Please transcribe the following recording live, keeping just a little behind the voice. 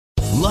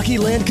Lucky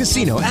Land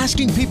Casino,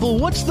 asking people,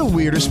 what's the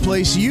weirdest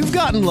place you've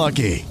gotten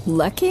lucky?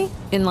 Lucky?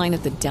 In line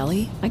at the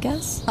deli, I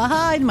guess?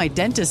 Aha, in my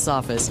dentist's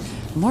office.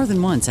 More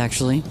than once,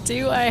 actually.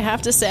 Do I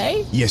have to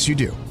say? Yes, you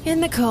do. In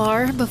the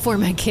car before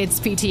my kids'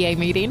 PTA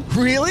meeting.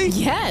 Really?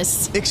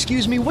 Yes.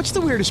 Excuse me, what's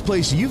the weirdest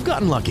place you've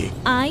gotten lucky?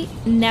 I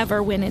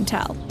never win and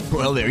tell.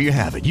 Well, there you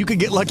have it. You can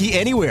get lucky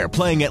anywhere,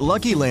 playing at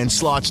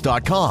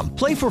LuckyLandSlots.com.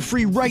 Play for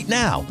free right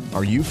now.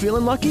 Are you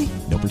feeling lucky?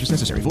 No purchase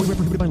necessary. Void where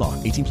prohibited by law.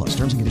 18 plus.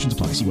 Terms and conditions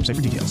apply. See website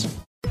for details.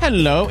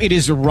 Hello, it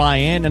is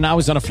Ryan, and I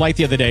was on a flight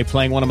the other day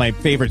playing one of my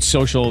favorite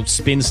social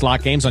spin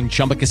slot games on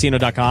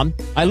ChumbaCasino.com.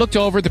 I looked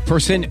over at the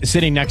person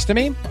sitting next to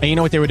me, and you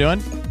know what they were doing?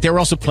 They were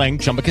also playing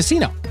Chumba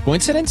Casino.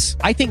 Coincidence?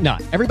 I think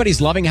not.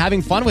 Everybody's loving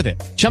having fun with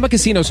it. Chumba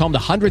Casino is home to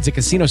hundreds of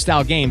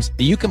casino-style games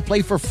that you can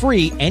play for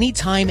free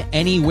anytime,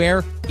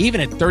 anywhere,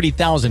 even at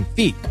 30,000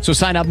 feet. So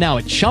sign up now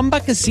at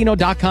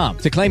ChumbaCasino.com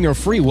to claim your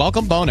free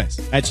welcome bonus.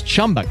 That's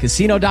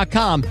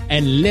ChumbaCasino.com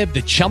and live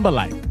the Chumba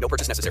life. No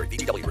purchase necessary.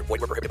 VGW. Void where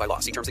prohibited by law.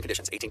 See terms and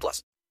conditions. 18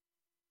 plus.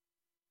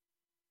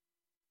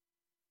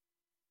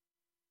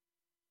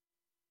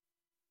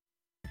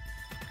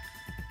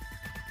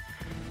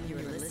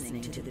 You're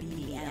listening to the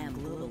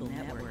BDM Global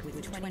Network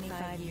with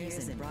 25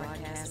 years in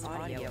broadcast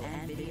audio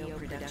and video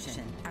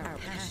production. Our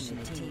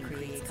passionate team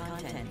creates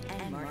content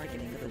and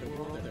marketing for the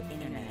world of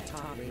Internet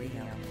Talk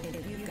Radio.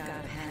 If you've got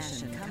a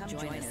passion, come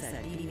join us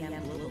at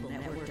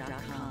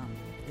BDMGlobalNetwork.com.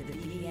 The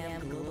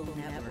BDM Global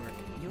Network.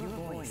 Your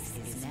voice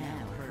is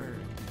now heard.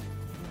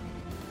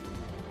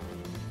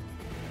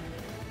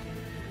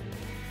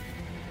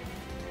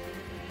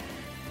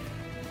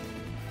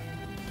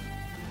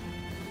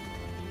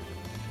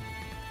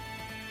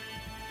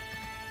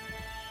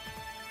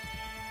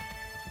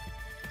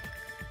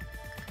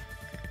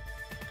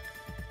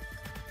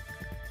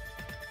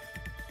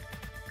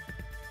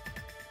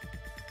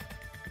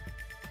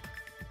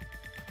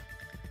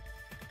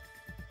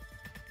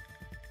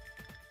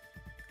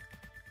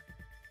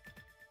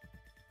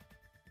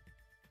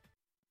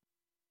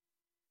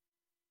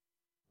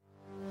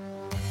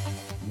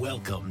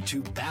 Welcome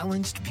to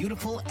Balanced,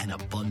 Beautiful, and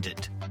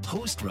Abundant.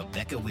 Host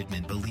Rebecca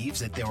Whitman believes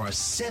that there are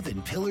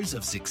 7 pillars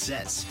of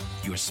success: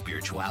 your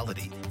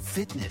spirituality,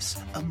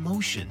 fitness,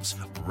 emotions,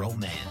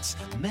 romance,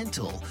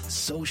 mental,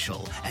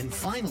 social, and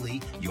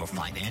finally, your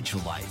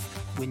financial life.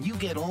 When you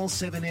get all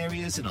 7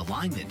 areas in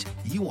alignment,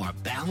 you are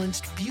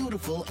balanced,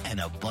 beautiful, and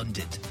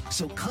abundant.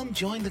 So come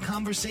join the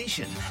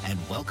conversation and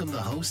welcome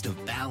the host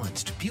of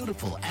Balanced,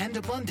 Beautiful, and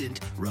Abundant,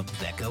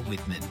 Rebecca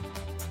Whitman.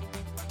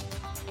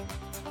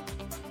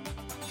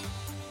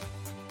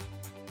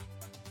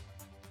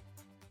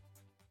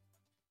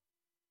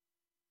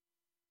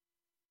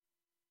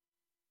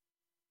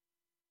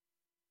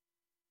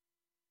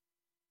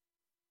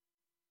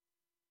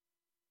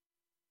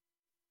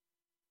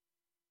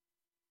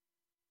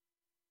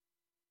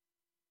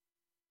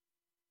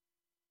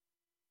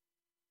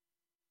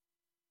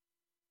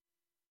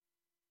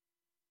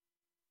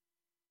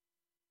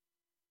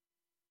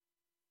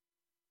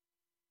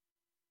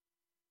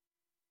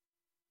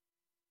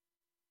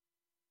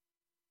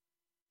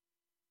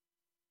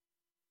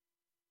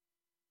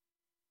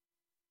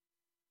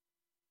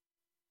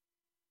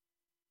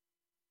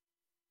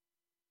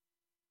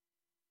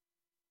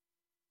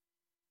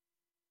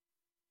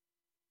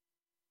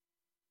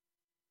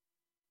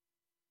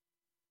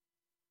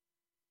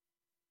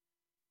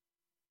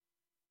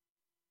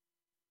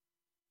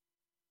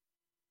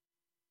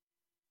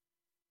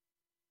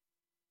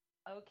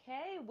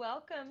 Okay,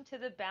 welcome to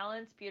the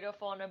Balanced,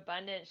 Beautiful, and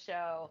Abundant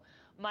show.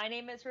 My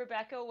name is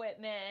Rebecca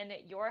Whitman,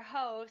 your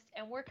host,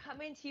 and we're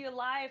coming to you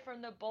live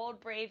from the Bold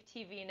Brave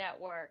TV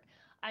network.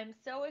 I'm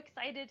so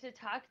excited to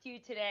talk to you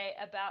today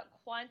about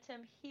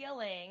quantum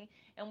healing,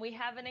 and we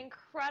have an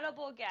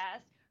incredible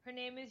guest. Her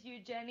name is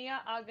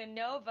Eugenia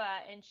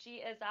Aganova, and she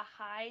is a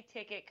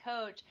high-ticket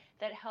coach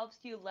that helps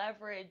you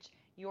leverage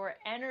your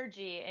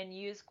energy and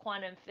use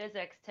quantum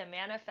physics to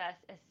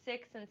manifest a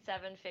 6- and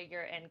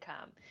 7-figure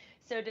income.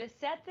 So to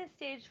set the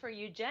stage for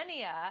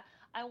Eugenia,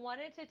 I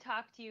wanted to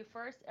talk to you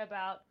first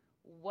about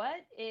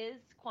what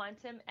is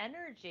quantum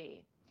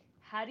energy?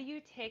 How do you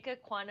take a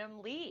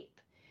quantum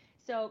leap?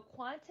 So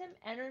quantum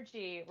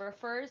energy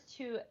refers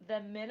to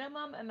the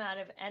minimum amount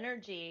of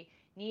energy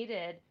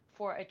needed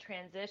for a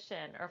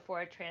transition or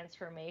for a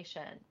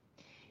transformation.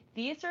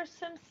 These are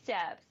some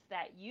steps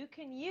that you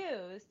can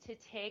use to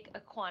take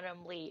a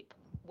quantum leap,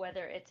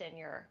 whether it's in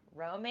your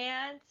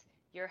romance,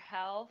 your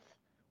health,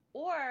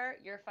 or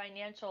your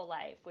financial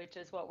life, which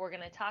is what we're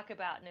going to talk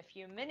about in a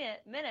few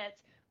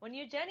minutes when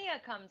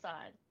Eugenia comes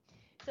on.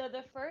 So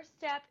the first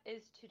step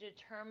is to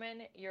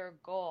determine your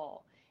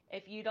goal.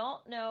 If you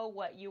don't know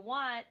what you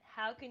want,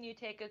 how can you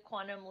take a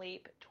quantum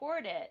leap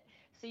toward it?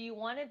 So you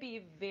want to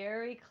be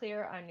very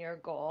clear on your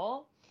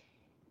goal.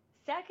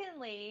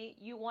 Secondly,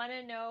 you want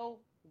to know,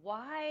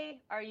 why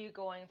are you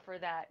going for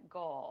that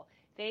goal?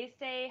 They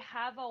say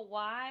have a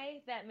why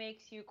that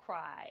makes you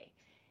cry,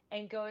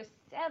 and go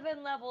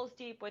 7 levels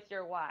deep with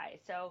your why.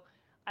 So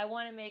I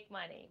want to make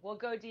money. We'll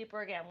go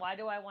deeper again. Why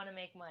do I want to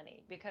make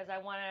money? Because I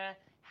want to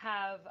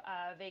have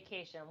a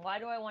vacation? Why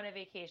do I want a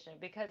vacation?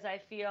 Because I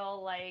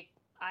feel like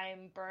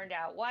I'm burned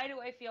out. Why do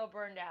I feel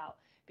burned out?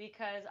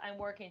 Because I'm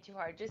working too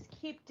hard. Just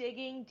keep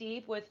digging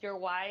deep with your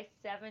why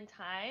 7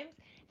 times.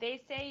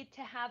 They say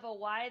to have a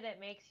why that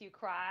makes you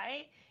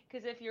cry,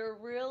 because if you're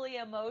really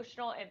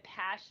emotional and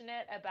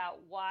passionate about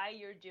why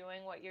you're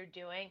doing what you're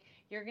doing,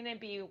 you're going to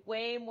be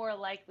way more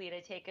likely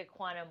to take a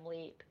quantum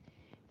leap.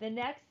 The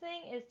next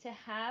thing is to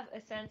have a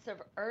sense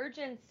of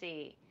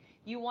urgency.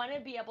 You want to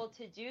be able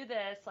to do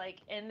this like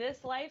in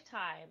this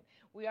lifetime.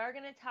 We are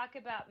going to talk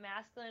about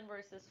masculine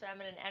versus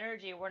feminine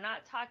energy. We're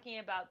not talking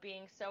about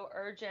being so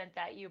urgent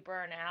that you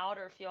burn out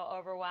or feel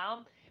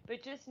overwhelmed,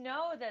 but just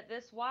know that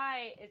this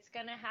why, it's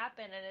going to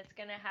happen, and it's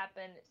going to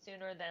happen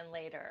sooner than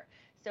later.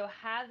 So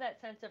have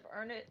that sense of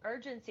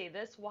urgency.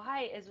 This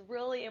why is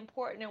really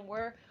important, and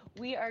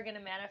we are going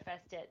to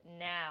manifest it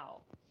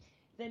now.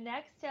 The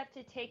next step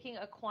to taking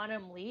a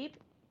quantum leap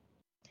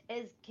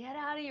is get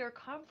out of your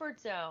comfort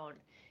zone.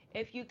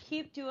 If you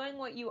keep doing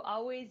what you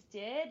always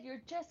did,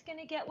 you're just going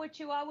to get what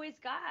you always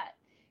got.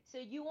 So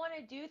you want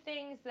to do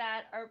things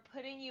that are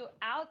putting you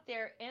out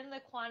there in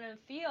the quantum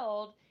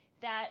field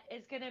that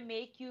is going to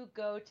make you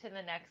go to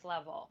the next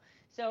level.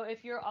 So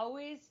if you're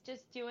always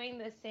just doing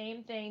the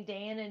same thing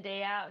day in and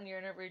day out and you're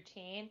in a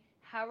routine,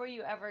 how are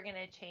you ever going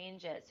to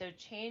change it? So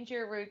change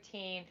your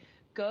routine.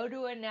 Go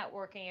to a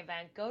networking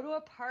event. Go to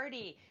a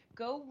party.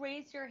 Go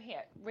raise your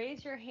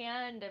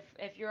hand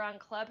if you're on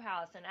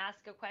Clubhouse and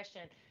ask a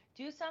question.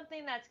 Do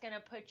something that's going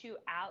to put you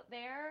out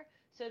there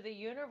so the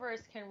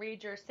universe can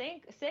read your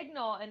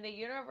signal, and the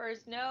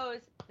universe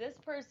knows this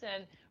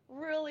person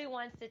really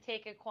wants to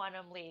take a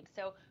quantum leap.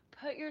 So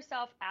put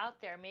yourself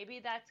out there. Maybe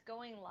that's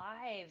going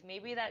live.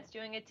 Maybe that's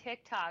doing a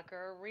TikTok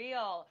or a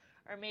reel,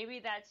 or maybe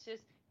that's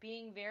just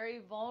being very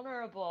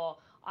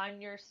vulnerable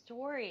on your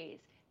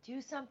stories.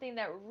 Do something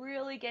that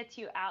really gets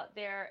you out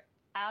there,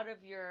 out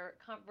of your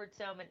comfort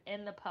zone and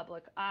in the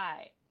public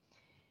eye.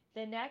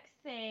 The next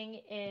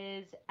thing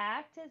is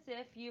act as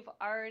if you've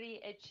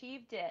already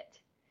achieved it.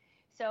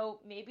 So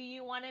maybe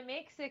you want to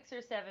make 6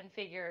 or 7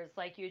 figures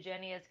like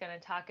Eugenia is going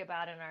to talk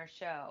about in our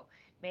show.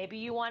 Maybe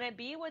you want to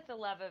be with the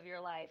love of your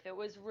life. It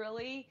was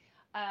really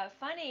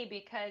funny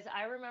because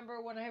I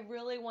remember when I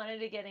really wanted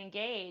to get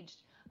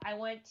engaged, I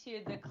went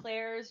to the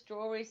Claire's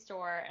jewelry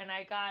store and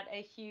I got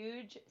a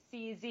huge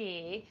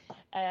CZ,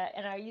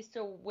 and I used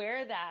to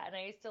wear that, and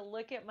I used to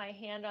look at my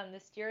hand on the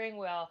steering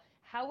wheel.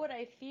 How would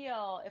I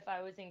feel if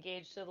I was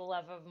engaged to the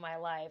love of my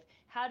life?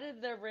 How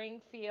did the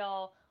ring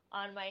feel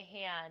on my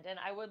hand? And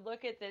I would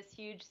look at this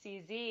huge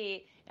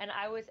CZ, and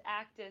I was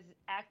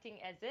acting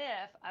as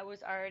if I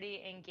was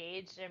already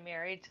engaged and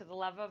married to the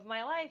love of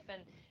my life.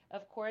 And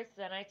of course,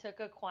 then I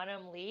took a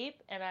quantum leap,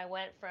 and I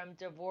went from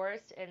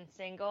divorced and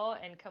single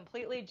and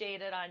completely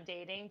jaded on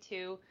dating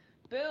to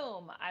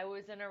boom, I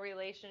was in a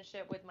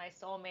relationship with my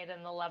soulmate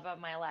and the love of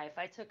my life.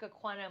 I took a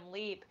quantum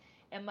leap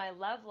in my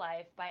love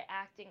life by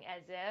acting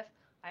as if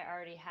I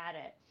already had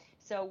it.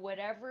 So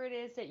whatever it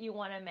is that you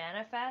want to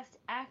manifest,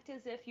 act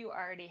as if you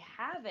already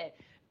have it.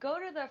 Go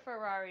to the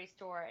Ferrari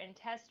store and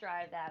test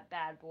drive that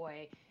bad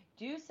boy.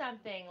 Do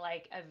something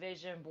like a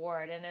vision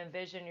board and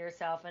envision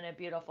yourself in a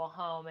beautiful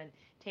home and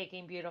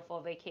taking beautiful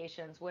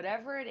vacations.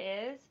 Whatever it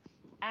is,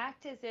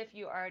 act as if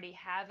you already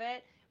have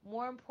it.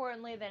 More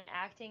importantly than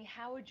acting,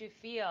 how would you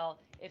feel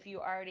if you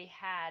already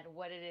had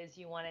what it is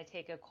you want to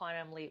take a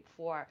quantum leap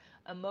for?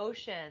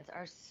 Emotions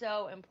are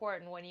so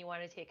important when you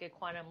want to take a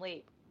quantum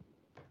leap.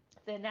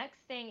 The next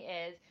thing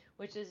is,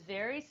 which is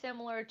very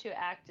similar to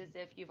act as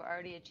if you've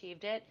already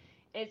achieved it,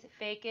 is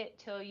fake it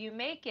till you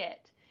make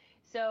it.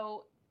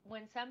 So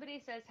when somebody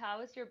says,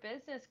 how is your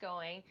business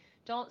going?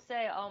 Don't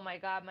say, oh my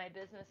God, my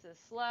business is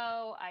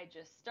slow. I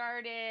just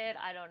started.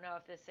 I don't know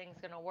if this thing's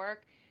going to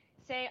work.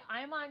 Say,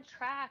 I'm on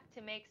track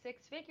to make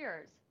 6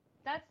 figures.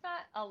 That's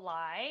not a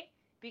lie,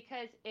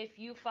 because if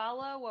you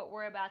follow what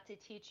we're about to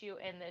teach you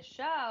in this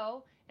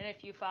show, and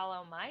if you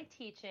follow my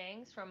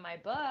teachings from my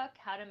book,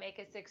 How to Make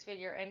a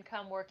 6-Figure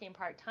Income Working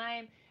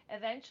Part-Time,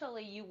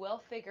 eventually you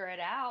will figure it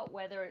out,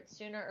 whether it's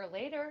sooner or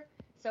later.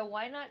 So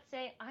why not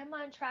say, I'm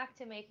on track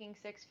to making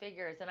 6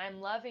 figures and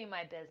I'm loving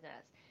my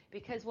business?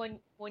 Because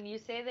when you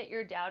say that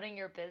you're doubting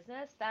your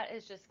business, that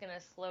is just going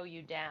to slow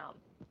you down.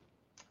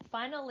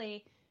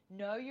 Finally,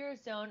 know your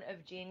zone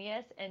of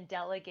genius and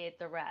delegate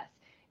the rest.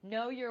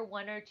 Know your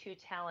 1 or 2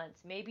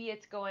 talents. Maybe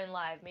it's going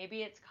live.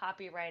 Maybe it's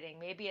copywriting.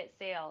 Maybe it's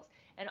sales.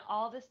 And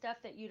all the stuff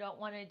that you don't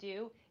want to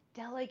do,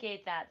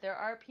 delegate that. There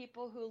are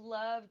people who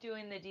love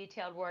doing the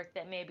detailed work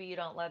that maybe you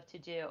don't love to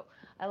do.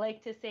 I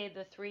like to say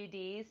the 3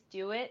 Ds: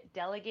 do it,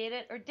 delegate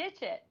it, or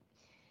ditch it.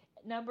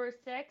 Number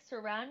 6,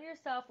 surround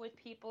yourself with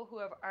people who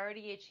have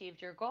already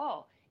achieved your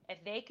goal.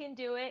 If they can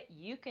do it,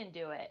 you can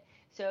do it.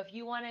 So if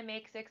you want to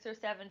make 6 or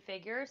 7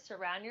 figures,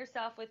 surround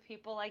yourself with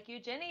people like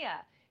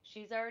Eugenia.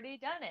 She's already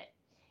done it.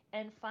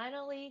 And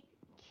finally,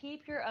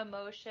 keep your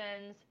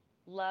emotions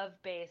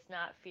love-based,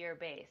 not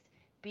fear-based.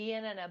 Be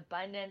in an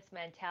abundance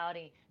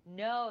mentality.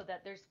 Know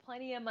that there's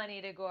plenty of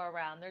money to go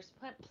around. There's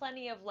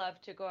plenty of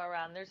love to go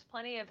around. There's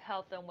plenty of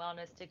health and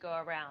wellness to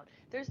go around.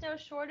 There's no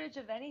shortage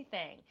of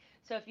anything.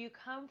 So if you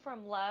come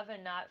from love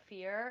and not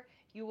fear,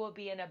 you will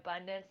be in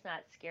abundance,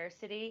 not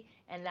scarcity,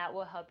 and that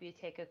will help you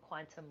take a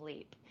quantum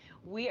leap.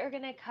 We are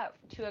going to cut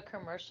to a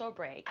commercial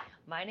break.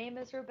 My name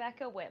is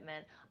Rebecca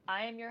Whitman.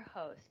 I am your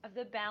host of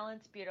the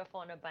Balanced,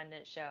 Beautiful, and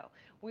Abundant show.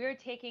 We are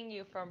taking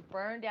you from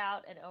burned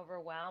out and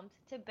overwhelmed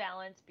to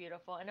balanced,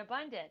 beautiful, and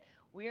abundant.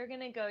 We are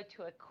going to go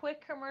to a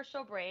quick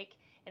commercial break.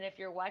 And if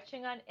you're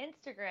watching on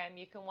Instagram,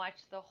 you can watch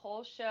the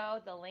whole show.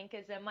 The link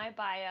is in my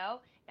bio,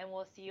 and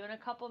we'll see you in a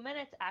couple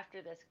minutes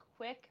after this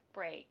quick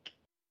break.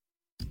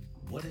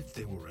 What if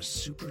there were a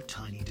super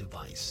tiny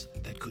device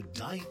that could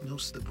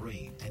diagnose the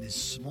brain and is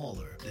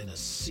smaller than a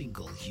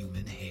single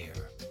human hair?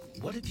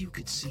 What if you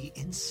could see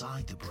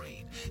inside the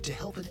brain to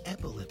help an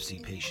epilepsy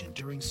patient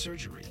during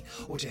surgery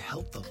or to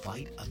help the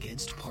fight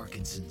against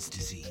Parkinson's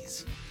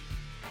disease?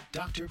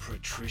 Dr.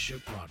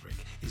 Patricia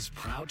Broderick is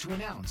proud to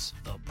announce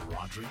the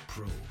Broderick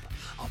Probe,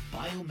 a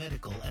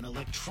biomedical and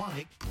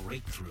electronic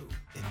breakthrough.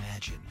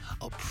 Imagine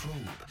a probe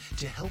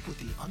to help with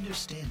the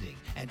understanding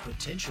and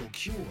potential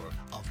cure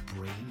of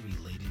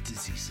brain-related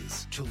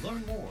diseases. To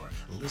learn more,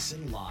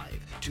 listen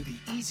live to the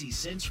Easy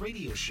Sense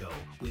radio show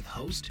with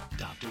host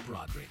Dr.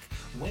 Broderick,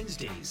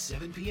 Wednesdays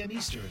 7 p.m.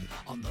 Eastern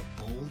on the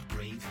Bold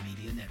Brave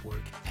Media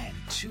Network and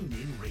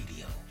TuneIn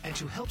Radio. And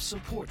to help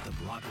support the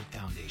Broderick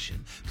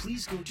Foundation,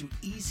 please go to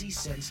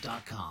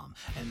EasySense.com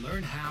and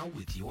learn how,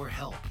 with your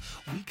help,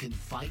 we can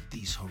fight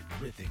these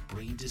horrific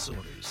brain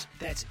disorders.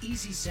 That's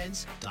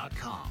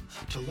EasySense.com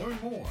to learn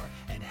more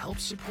and help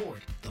support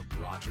the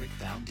Broderick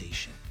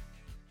Foundation.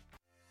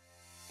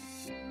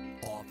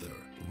 Author,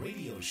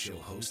 radio show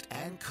host,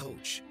 and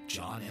coach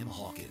John M.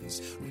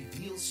 Hawkins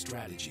reveals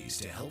strategies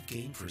to help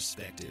gain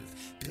perspective,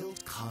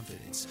 build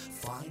confidence,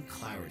 find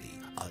clarity,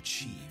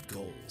 achieve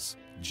goals.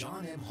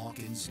 John M.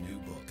 Hawkins' new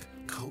book,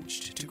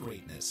 Coached to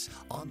Greatness,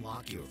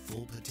 Unlock Your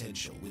Full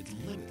Potential with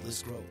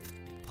Limitless Growth,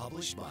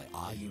 published by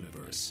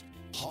iUniverse.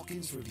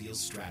 Hawkins reveals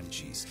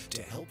strategies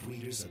to help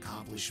readers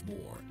accomplish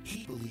more.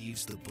 He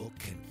believes the book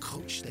can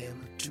coach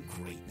them to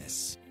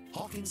greatness.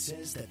 Hawkins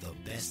says that the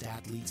best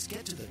athletes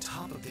get to the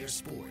top of their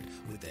sport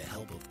with the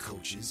help of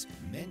coaches,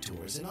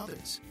 mentors, and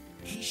others.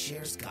 He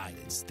shares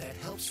guidance that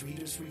helps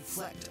readers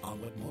reflect on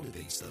what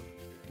motivates them.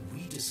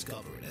 We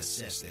discover and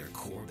assess their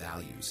core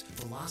values,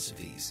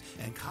 philosophies,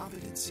 and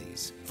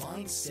competencies,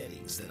 find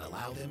settings that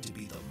allow them to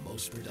be the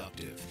most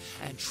productive,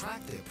 and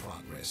track their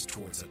progress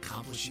towards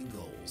accomplishing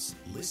goals.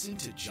 Listen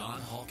to John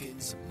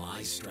Hawkins'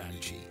 My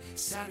Strategy,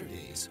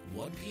 Saturdays,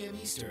 1 p.m.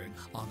 Eastern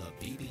on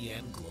the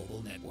BBM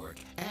Global Network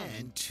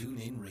and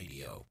TuneIn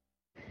Radio.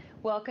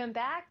 Welcome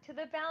back to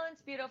the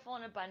Balanced, Beautiful,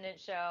 and Abundant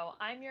show.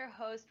 I'm your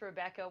host,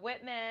 Rebecca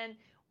Whitman.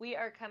 We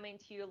are coming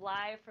to you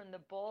live from the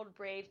Bold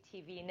Brave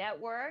TV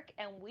network,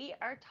 and we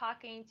are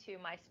talking to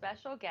my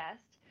special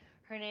guest.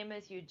 Her name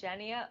is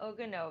Eugenia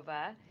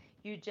Oganova.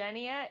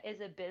 Eugenia is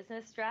a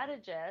business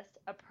strategist,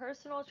 a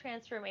personal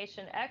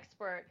transformation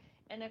expert,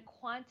 and a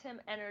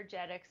quantum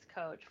energetics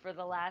coach for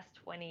the last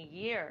 20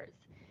 years.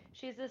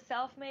 She's a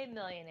self-made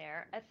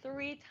millionaire, a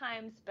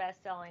 3-time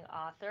best-selling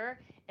author,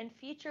 and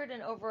featured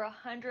in over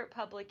 100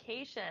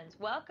 publications.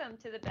 Welcome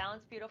to the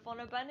Balanced, Beautiful,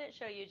 and Abundant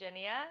show,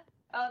 Eugenia.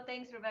 Oh,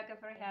 thanks, Rebecca,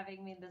 for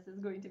having me. This is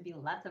going to be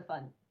lots of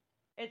fun.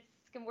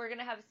 We're going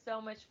to have so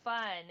much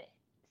fun.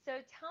 So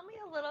tell me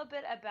a little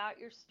bit about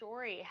your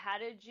story. How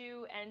did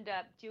you end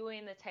up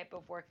doing the type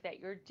of work that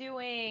you're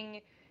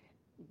doing?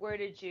 Where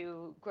did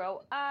you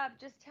grow up?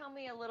 Just tell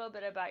me a little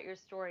bit about your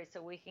story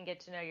so we can get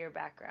to know your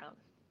background.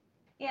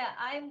 Yeah,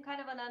 I'm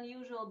kind of an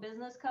unusual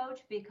business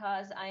coach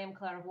because I am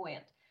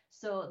clairvoyant.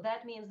 So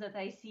that means that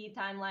I see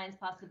timelines,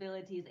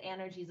 possibilities,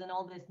 energies, and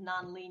all this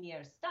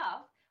nonlinear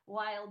stuff,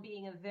 while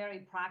being a very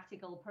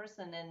practical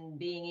person and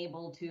being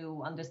able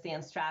to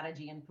understand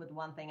strategy and put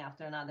one thing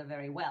after another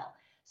very well.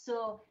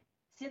 So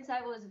since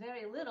I was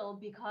very little,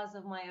 because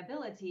of my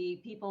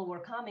ability, people were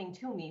coming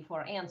to me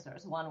for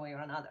answers one way or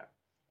another.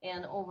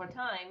 And over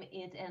time,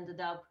 it ended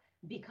up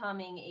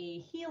becoming a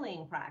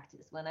healing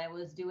practice when I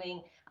was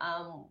doing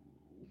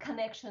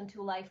connection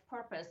to life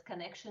purpose,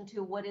 connection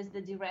to what is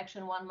the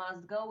direction one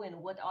must go in,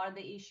 what are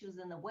the issues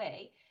in the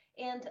way.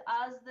 And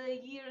as the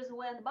years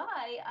went by,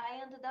 I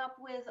ended up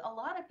with a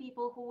lot of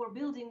people who were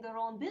building their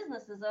own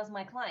businesses as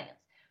my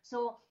clients.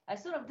 So I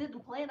sort of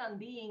didn't plan on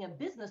being a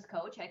business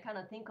coach. I kind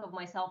of think of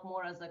myself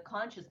more as a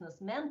consciousness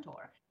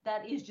mentor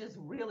that is just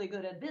really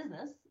good at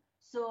business.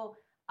 So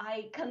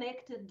I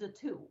connected the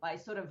two. I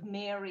sort of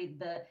married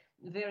the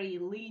very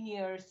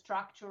linear,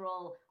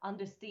 structural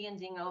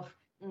understanding of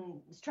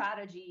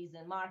strategies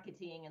and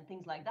marketing and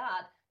things like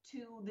that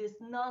to this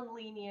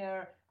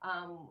nonlinear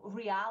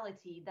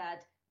reality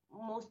that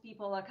most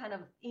people are kind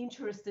of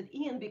interested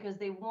in because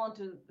they want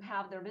to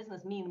have their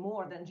business mean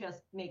more than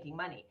just making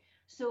money.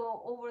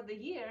 So over the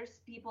years,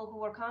 people who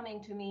were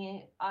coming to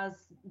me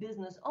as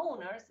business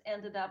owners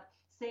ended up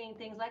saying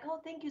things like, oh,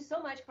 thank you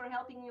so much for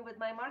helping me with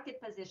my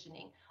market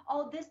positioning.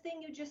 Oh, this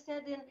thing you just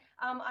said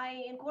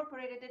I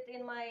incorporated it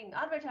in my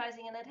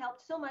advertising and it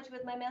helped so much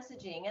with my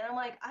messaging. And I'm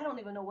like, I don't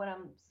even know what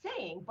I'm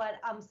saying, but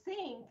I'm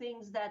saying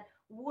things that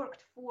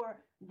worked for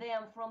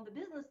them from the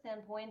business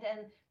standpoint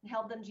and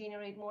help them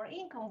generate more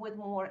income with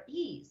more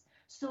ease.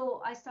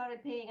 So I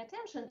started paying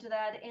attention to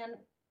that and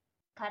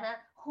kind of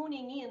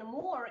honing in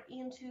more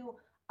into,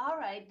 all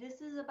right,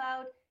 this is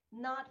about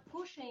not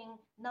pushing,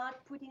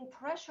 not putting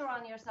pressure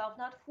on yourself,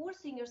 not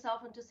forcing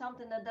yourself into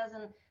something that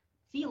doesn't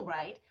feel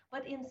right,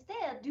 but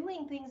instead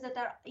doing things that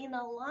are in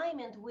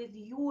alignment with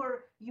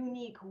your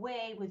unique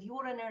way, with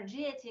your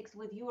energetics,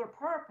 with your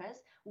purpose,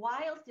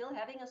 while still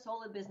having a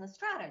solid business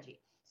strategy.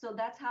 So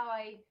that's how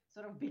I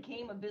sort of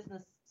became a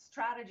business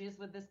strategist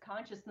with this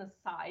consciousness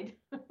side.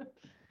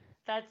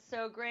 That's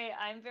so great.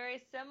 I'm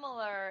very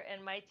similar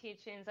in my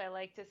teachings. I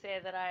like to say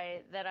that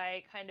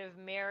I kind of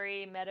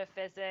marry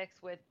metaphysics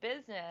with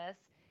business,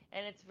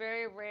 and it's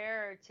very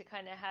rare to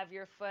kind of have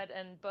your foot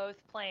in both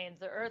planes,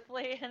 the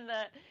earthly and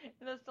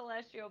the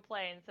celestial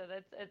plane. So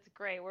it's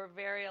great. We're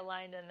very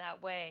aligned in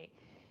that way.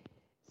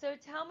 So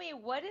tell me,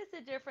 what is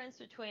the difference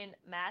between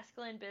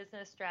masculine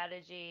business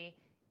strategy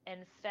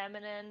and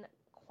feminine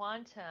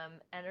quantum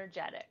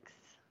energetics?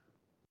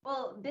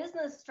 Well,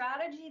 business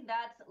strategy,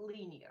 that's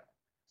linear.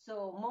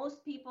 So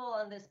most people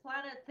on this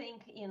planet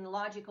think in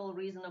logical,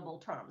 reasonable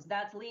terms.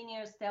 That's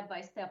linear,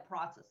 step-by-step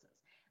processes.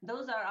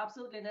 Those are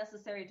absolutely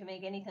necessary to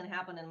make anything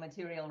happen in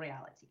material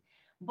reality.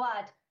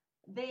 But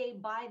they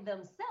by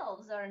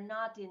themselves are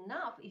not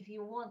enough if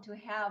you want to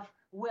have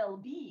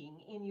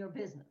well-being in your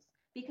business,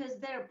 because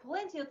there are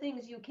plenty of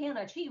things you can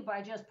achieve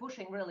by just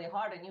pushing really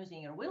hard and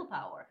using your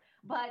willpower,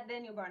 but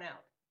then you burn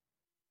out.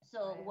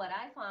 So what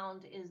I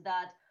found is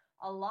that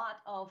a lot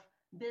of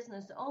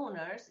business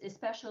owners,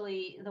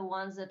 especially the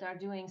ones that are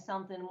doing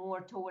something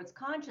more towards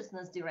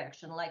consciousness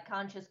direction, like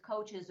conscious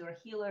coaches or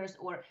healers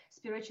or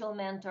spiritual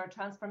mentor,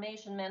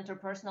 transformation mentor,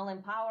 personal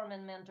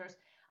empowerment mentors,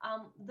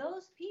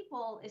 those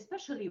people,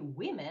 especially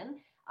women,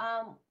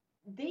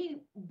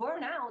 they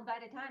burn out by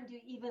the time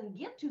they even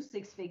get to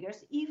six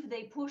figures if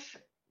they push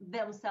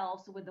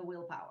themselves with the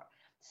willpower.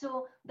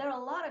 So there are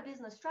a lot of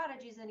business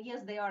strategies, and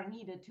yes, they are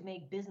needed to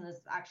make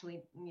business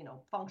actually,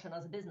 function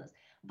as a business.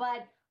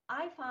 But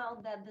I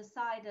found that the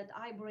side that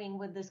I bring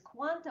with this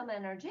quantum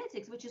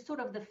energetics, which is sort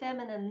of the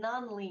feminine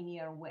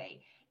nonlinear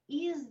way,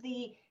 is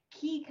the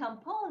key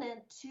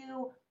component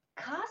to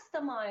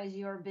customize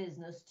your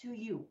business to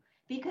you,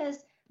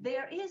 because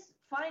there is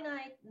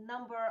finite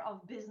number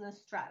of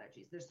business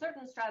strategies. There's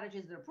certain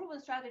strategies, they're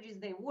proven strategies,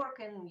 they work,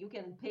 and you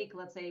can pick,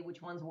 let's say,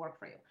 which ones work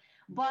for you.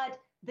 But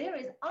there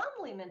is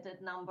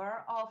unlimited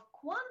number of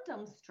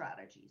quantum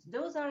strategies.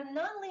 Those are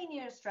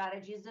nonlinear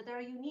strategies that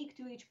are unique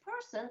to each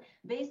person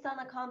based on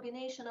a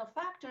combination of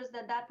factors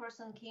that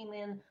person came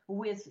in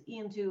with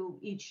into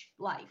each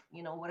life,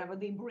 whatever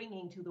they bring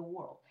into the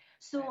world.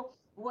 So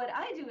what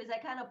I do is I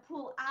kind of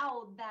pull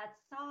out that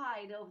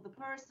side of the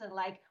person,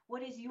 like,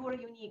 what is your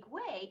unique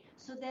way?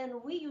 So then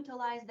we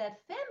utilize that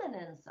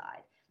feminine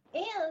side.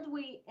 And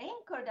we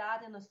anchor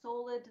that in a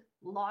solid,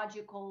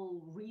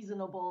 logical,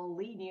 reasonable,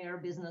 linear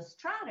business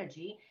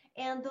strategy.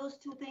 And those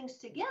two things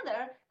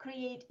together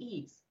create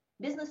ease.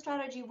 Business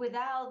strategy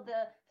without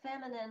the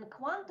feminine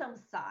quantum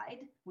side,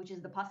 which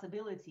is the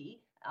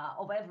possibility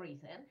of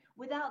everything,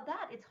 without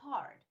that, it's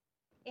hard.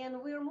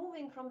 And we're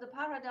moving from the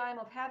paradigm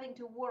of having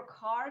to work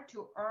hard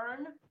to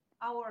earn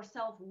our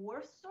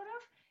self-worth, sort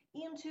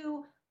of,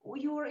 into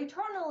you're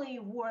eternally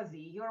worthy,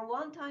 you're a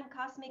one-time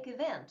cosmic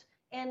event.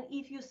 And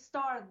if you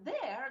start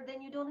there,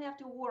 then you don't have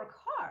to work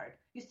hard.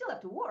 You still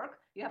have to work.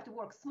 You have to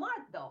work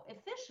smart, though,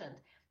 efficient,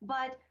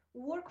 but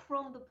work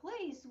from the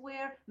place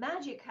where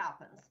magic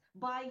happens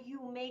by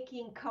you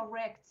making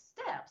correct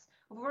steps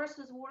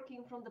versus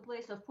working from the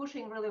place of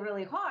pushing really,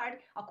 really hard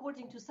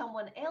according to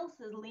someone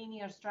else's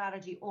linear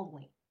strategy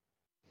only.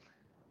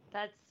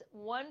 That's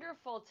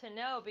wonderful to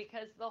know,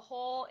 because the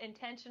whole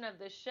intention of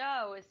the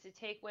show is to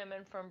take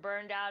women from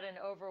burned out and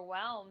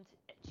overwhelmed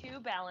to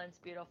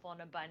balanced, beautiful,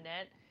 and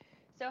abundant.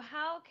 So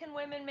how can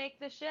women make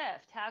the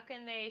shift? How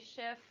can they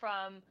shift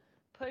from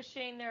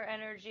pushing their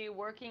energy,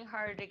 working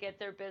hard to get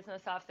their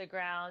business off the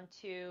ground,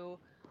 to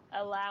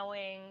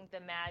allowing the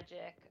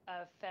magic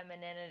of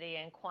femininity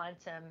and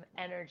quantum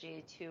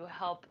energy to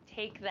help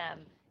take them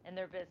and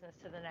their business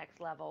to the next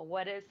level?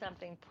 What is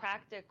something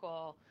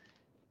practical,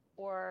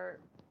 or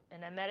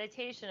in a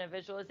meditation, a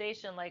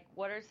visualization, like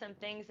what are some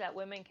things that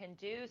women can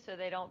do so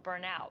they don't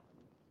burn out?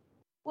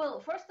 Well,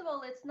 first of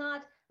all, it's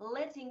not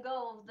letting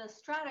go of the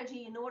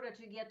strategy in order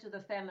to get to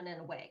the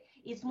feminine way.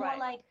 It's more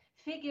like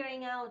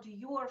figuring out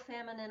your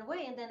feminine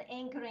way and then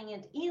anchoring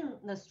it in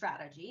the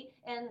strategy.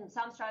 And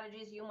some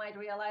strategies you might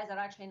realize are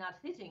actually not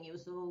fitting you,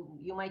 so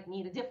you might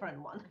need a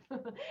different one.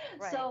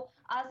 So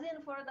as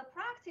in for the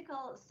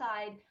practical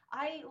side,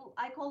 I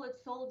call it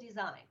soul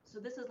design. So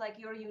this is like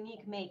your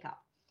unique makeup,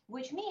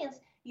 which means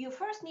you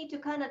first need to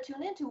kind of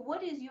tune into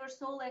what is your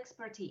soul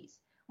expertise.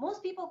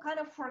 most people kind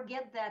of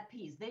forget that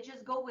piece. They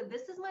just go with,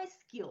 this is my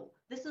skill,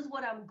 this is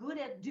what I'm good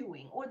at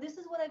doing, or this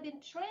is what I've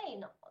been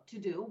trained to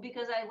do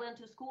because I went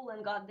to school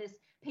and got this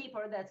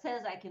paper that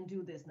says I can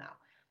do this now.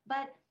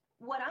 But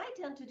what I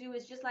tend to do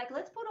is just like,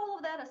 let's put all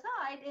of that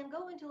aside and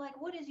go into like,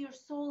 what is your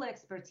soul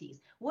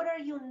expertise? What are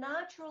you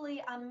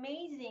naturally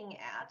amazing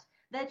at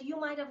that you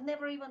might have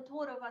never even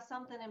thought of as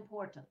something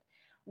important?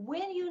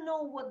 When you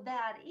know what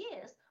that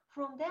is,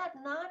 from that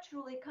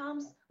naturally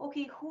comes,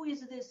 okay, who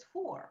is this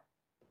for?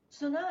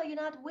 So now you're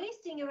not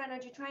wasting your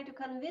energy trying to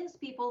convince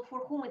people for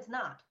whom it's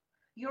not.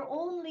 You're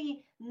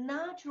only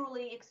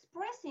naturally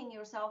expressing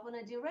yourself in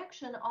a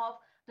direction of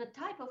the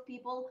type of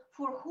people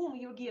for whom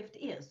your gift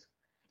is.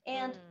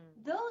 And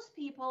those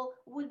people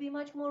would be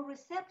much more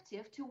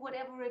receptive to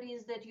whatever it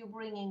is that you're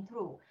bringing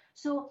through.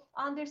 So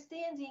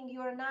understanding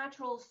your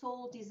natural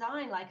soul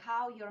design, like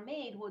how you're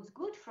made, what's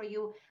good for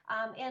you,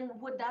 and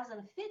what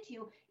doesn't fit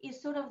you,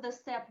 is sort of the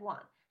step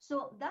one.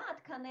 So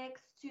that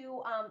connects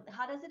to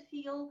how does it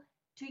feel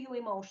to you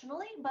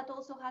emotionally, but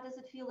also how does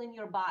it feel in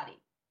your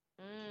body?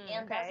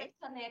 And does it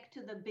connect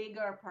to the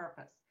bigger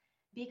purpose?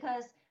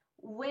 Because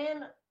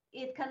when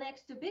it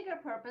connects to bigger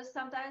purpose,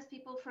 sometimes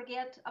people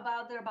forget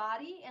about their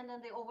body and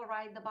then they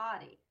override the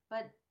body.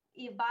 But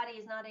if body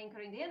is not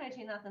anchoring the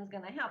energy, nothing's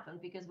going to happen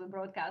because we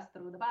broadcast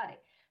through the body.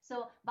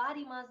 So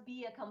body must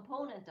be a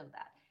component of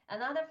that.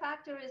 Another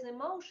factor is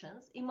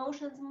emotions.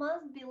 Emotions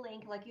must be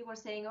linked, like you were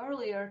saying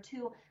earlier,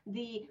 to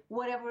the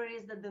whatever it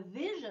is that the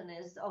vision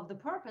is of the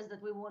purpose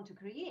that we want to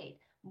create.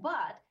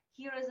 But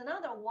here is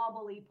another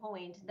wobbly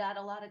point that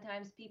a lot of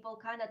times people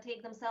kind of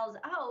take themselves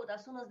out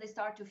as soon as they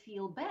start to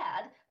feel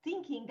bad,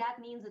 thinking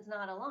that means it's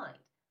not aligned.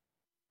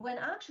 When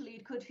actually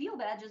it could feel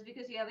bad just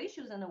because you have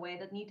issues in a way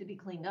that need to be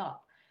cleaned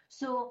up.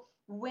 So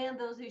when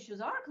those issues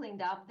are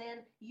cleaned up, then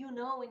you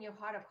know in your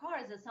heart of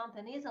hearts that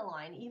something is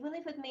aligned, even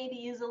if it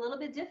maybe is a little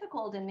bit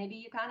difficult and maybe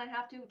you kind of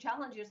have to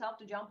challenge yourself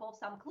to jump off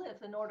some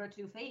cliff in order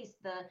to face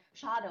the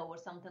shadow or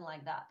something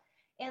like that.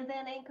 And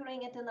then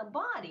anchoring it in the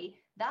body,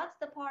 that's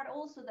the part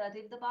also that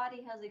if the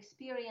body has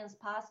experienced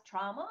past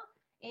trauma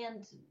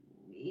and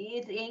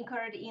it's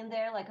anchored in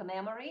there like a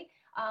memory,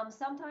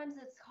 sometimes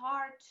it's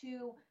hard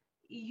to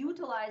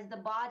utilize the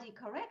body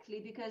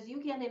correctly because you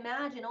can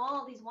imagine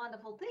all these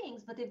wonderful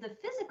things, but if the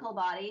physical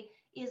body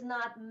is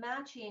not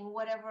matching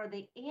whatever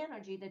the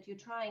energy that you're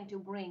trying to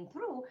bring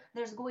through,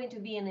 there's going to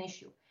be an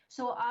issue.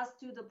 So as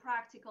to the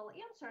practical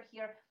answer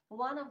here,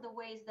 one of the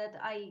ways that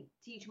I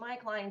teach my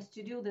clients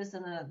to do this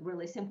in a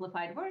really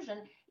simplified version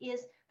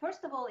is,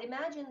 first of all,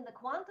 imagine the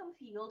quantum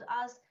field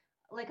as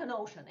like an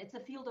ocean. It's a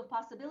field of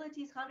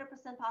possibilities,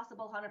 100%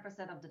 possible,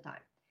 100% of the time.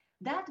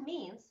 That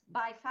means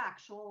by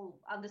factual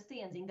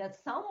understanding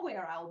that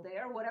somewhere out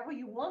there, whatever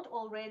you want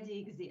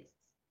already exists.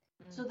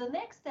 So the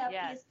next step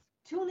is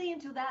tuning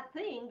into that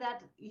thing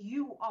that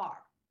you are,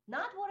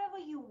 not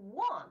whatever you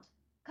want,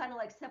 kind of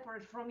like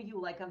separate from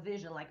you, like a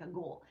vision, like a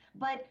goal,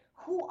 but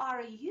who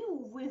are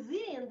you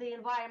within the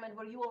environment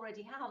where you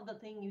already have the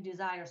thing you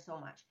desire so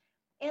much.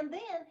 And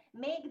then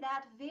make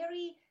that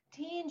very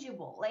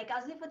tangible, like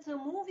as if it's a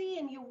movie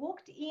and you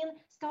walked in,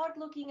 start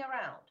looking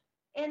around.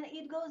 And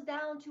it goes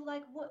down to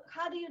like,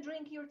 how do you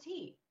drink your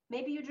tea?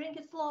 Maybe you drink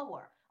it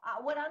slower.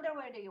 What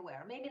underwear do you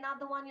wear? Maybe not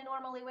the one you're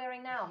normally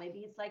wearing now. Maybe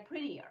it's like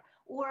prettier.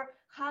 Or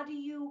how do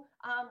you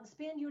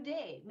spend your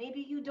day?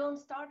 Maybe you don't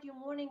start your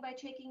morning by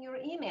checking your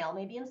email.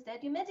 Maybe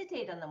instead you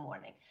meditate in the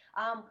morning.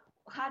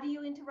 How do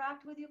you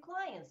interact with your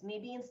clients?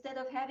 Maybe instead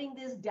of having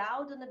this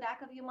doubt in the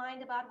back of your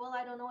mind about, well,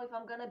 I don't know if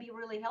I'm going to be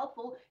really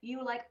helpful,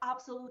 you're like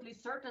absolutely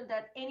certain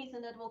that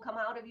anything that will come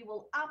out of you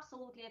will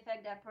absolutely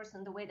affect that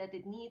person the way that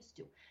it needs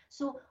to.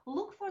 So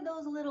look for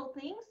those little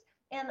things,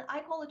 and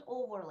I call it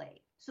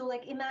overlay. So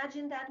like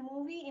imagine that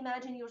movie,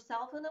 imagine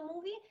yourself in the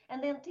movie,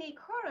 and then take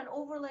her and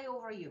overlay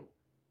over you.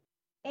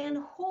 And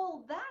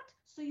hold that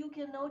so you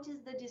can notice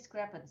the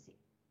discrepancy.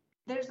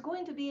 There's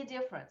going to be a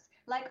difference.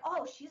 Like,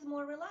 oh, she's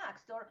more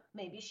relaxed, or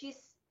maybe she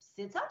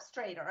sits up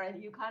straighter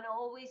and you kind of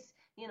always,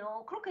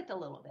 crooked a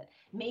little bit.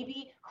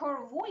 Maybe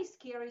her voice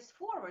carries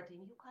forward and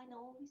you kind of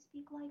always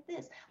speak like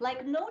this.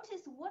 Like,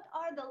 notice what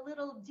are the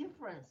little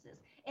differences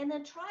and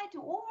then try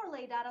to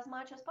overlay that as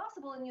much as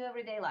possible in your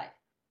everyday life.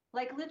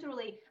 Like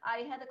literally, I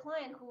had a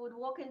client who would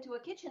walk into a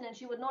kitchen and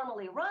she would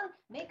normally run,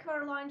 make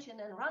her lunch, and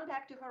then run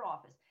back to her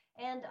office.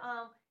 And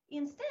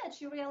instead,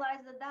 she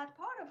realized that that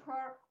part of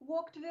her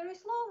walked very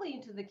slowly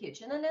into the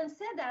kitchen and then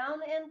sat down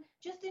and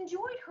just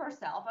enjoyed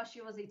herself as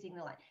she was eating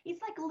the lunch.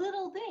 It's like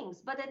little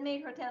things, but it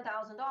made her $10,000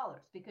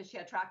 because she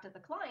attracted the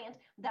client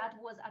that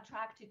was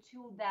attracted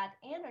to that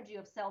energy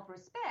of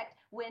self-respect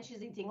when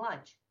she's eating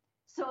lunch.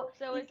 So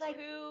it's like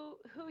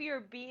who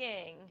you're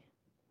being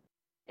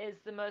is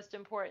the most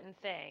important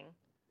thing.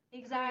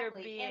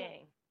 Exactly. Who you're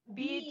being.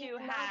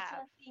 Being not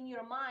just in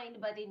your mind,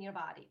 but in your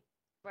body.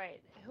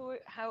 Right.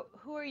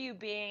 Who are you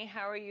being?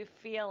 How are you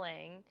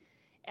feeling?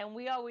 And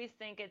we always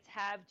think it's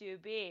have, do,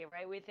 be,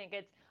 right? We think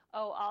it's,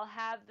 oh, I'll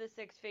have the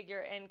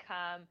 6-figure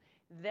income,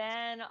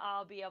 then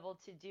I'll be able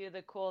to do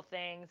the cool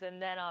things,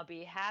 and then I'll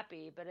be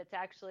happy. But it's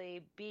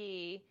actually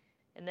be,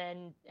 and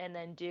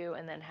then do,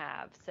 and then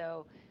have.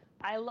 So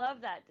I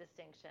love that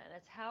distinction.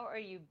 It's how are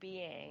you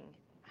being?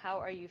 How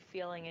are you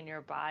feeling in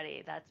your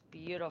body? That's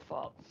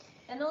beautiful.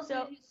 And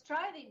also, if you're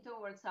striving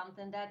towards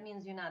something, that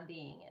means you're not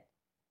being it.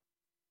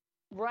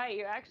 Right.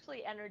 You're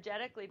actually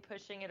energetically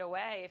pushing it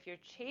away. If you're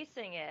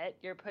chasing it,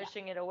 you're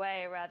pushing it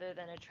away rather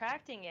than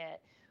attracting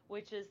it,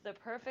 which is the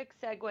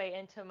perfect segue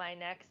into my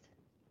next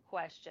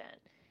question.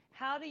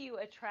 How do you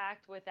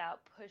attract without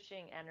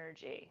pushing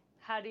energy?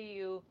 How do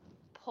you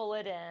pull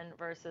it in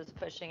versus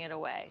pushing it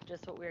away?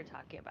 Just what we were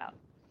talking about.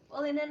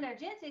 Well, in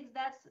energetics,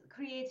 that's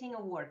creating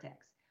a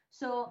vortex.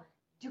 So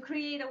to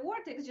create a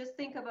vortex, just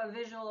think of a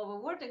visual of a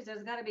vortex.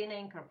 There's got to be an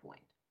anchor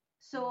point.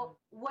 So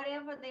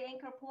whatever the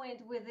anchor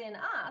point within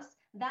us,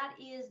 that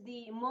is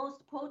the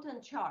most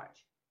potent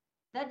charge.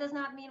 That does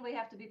not mean we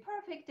have to be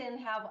perfect and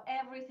have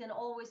everything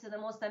always in the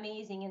most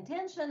amazing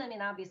intention. I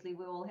mean, obviously,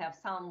 we will have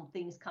some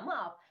things come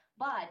up,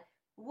 but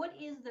what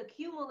is the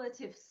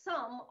cumulative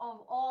sum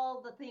of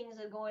all the things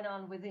that are going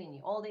on within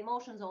you, all the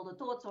emotions, all the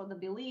thoughts, all the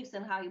beliefs,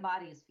 and how your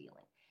body is feeling?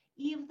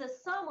 If the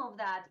sum of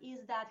that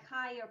is that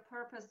higher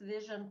purpose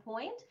vision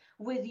point,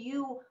 with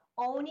you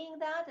owning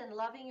that and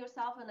loving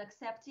yourself and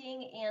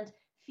accepting and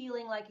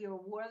feeling like you're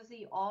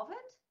worthy of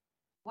it,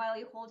 while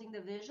you're holding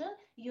the vision,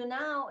 you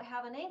now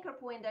have an anchor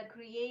point that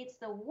creates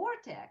the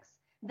vortex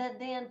that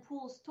then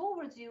pulls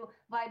towards you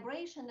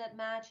vibration that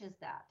matches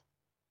that.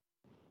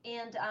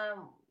 And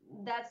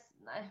that's,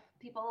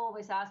 people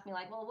always ask me,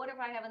 like, well, what if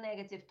I have a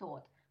negative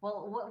thought?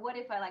 Well, what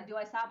if I do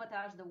I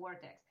sabotage the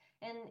vortex?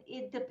 And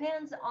it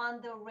depends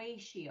on the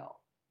ratio.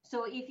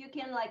 So if you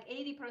can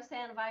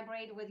 80%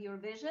 vibrate with your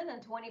vision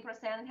and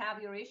 20% have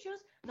your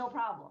issues, no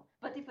problem.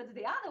 But if it's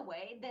the other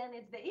way, then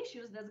it's the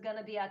issues that's going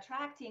to be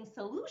attracting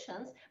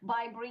solutions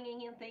by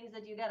bringing in things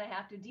that you're going to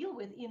have to deal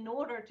with in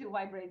order to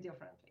vibrate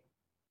differently.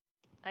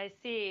 I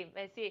see.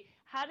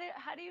 How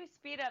do you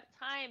speed up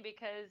time?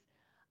 Because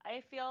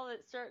I feel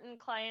that certain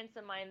clients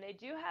of mine, they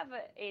do have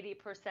an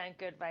 80%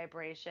 good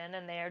vibration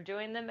and they are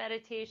doing the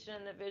meditation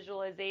and the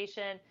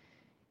visualization,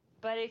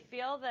 but I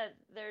feel that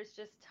there's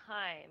just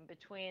time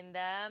between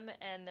them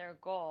and their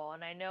goal.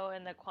 And I know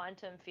in the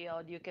quantum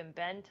field, you can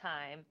bend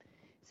time.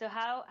 So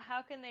how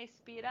can they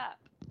speed up?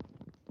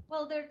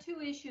 Well, there are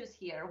two issues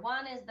here.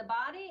 One is the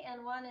body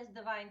and one is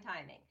divine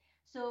timing.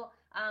 So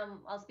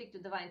I'll speak to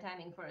divine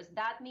timing first.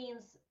 That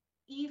means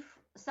if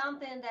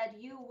something that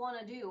you want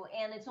to do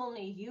and it's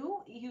only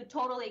you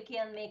totally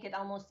can make it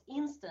almost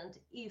instant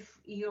if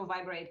you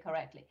vibrate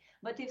correctly.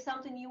 But if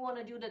something you want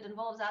to do that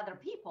involves other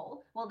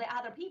people, well, the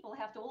other people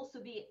have to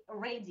also be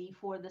ready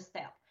for the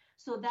step.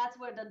 So that's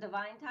where the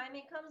divine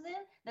timing comes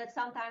in. That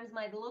sometimes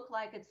might look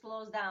like it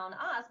slows down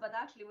us, but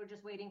actually we're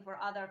just waiting for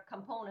other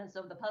components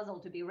of the puzzle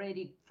to be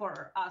ready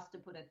for us to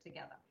put it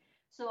together.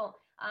 So,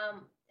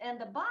 and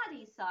the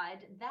body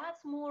side,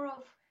 that's more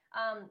of,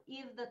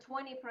 if the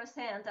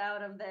 20%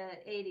 out of the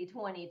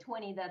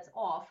 80-20 that's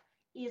off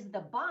is the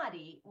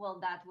body, well,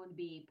 that would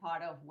be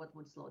part of what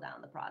would slow down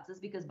the process,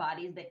 because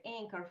body is the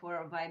anchor for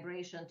a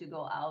vibration to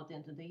go out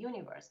into the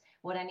universe.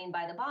 What I mean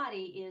by the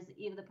body is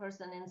if the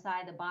person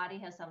inside the body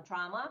has some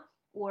trauma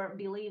or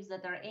believes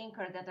that they're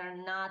anchored, that they're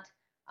not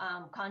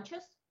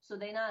conscious, so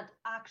they're not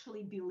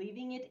actually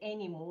believing it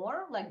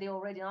anymore. Like they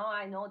already know,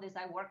 I know this,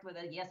 I worked with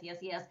it,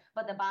 yes,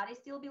 but the body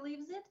still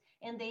believes it.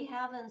 And they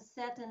haven't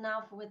set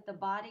enough with the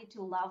body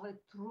to love it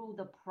through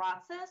the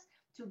process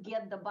to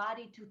get the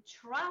body to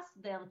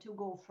trust them to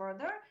go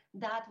further.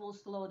 That will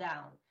slow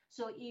down.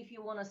 So if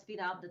you want to speed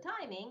up the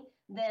timing,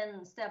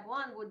 then step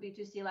one would be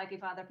to see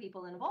if other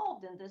people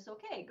involved in this,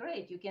 okay,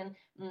 great. You can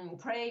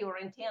pray or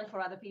intend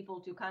for other people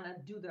to kind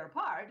of do their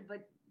part,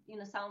 but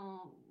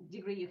some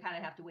degree you kind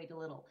of have to wait a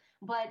little.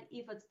 But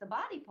if it's the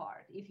body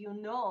part, if you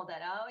know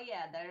that, oh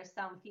yeah, there's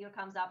some fear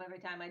comes up every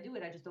time I do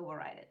it, I just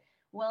override it.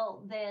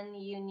 Well, then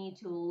you need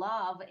to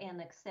love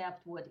and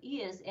accept what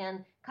is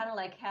and kind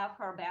of have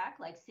her back,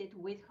 sit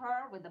with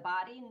her, with the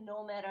body,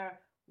 no matter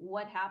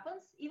what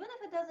happens, even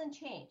if it doesn't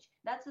change.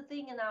 That's the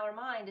thing in our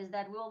mind, is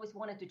that we always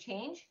want it to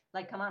change.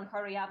 Come on,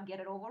 hurry up, get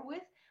it over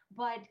with.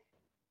 But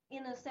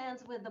in a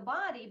sense, with the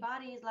body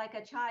is like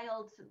a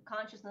child's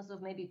consciousness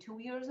of maybe 2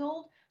 years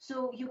old.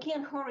 So you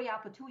can't hurry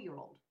up a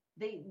 2-year-old.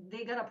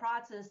 They're going to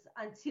process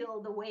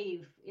until the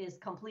wave is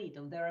complete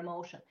of their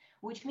emotion,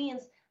 which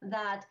means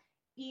that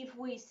if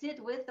we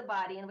sit with the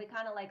body and we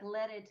kind of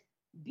let it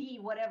be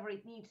whatever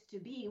it needs to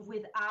be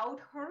without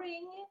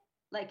hurrying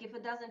it, if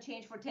it doesn't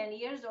change for 10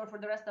 years or for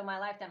the rest of my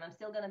lifetime, I'm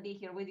still going to be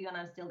here with you and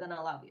I'm still going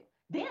to love you,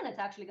 then it's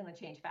actually going to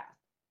change fast.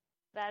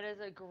 That is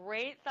a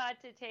great thought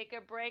to take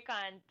a break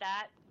on.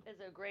 That is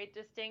a great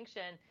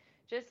distinction.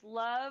 Just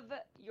love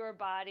your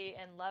body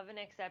and love and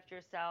accept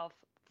yourself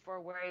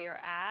for where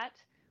you're at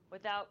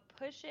without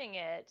pushing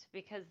it,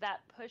 because that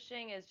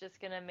pushing is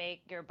just going to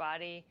make your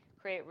body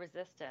create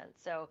resistance.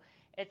 So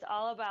it's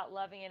all about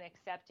loving and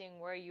accepting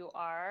where you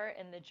are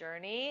in the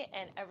journey.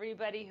 And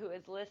everybody who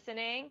is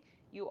listening,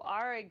 you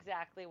are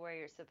exactly where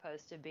you're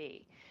supposed to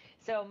be.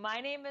 So my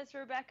name is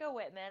Rebecca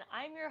Whitman.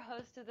 I'm your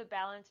host of the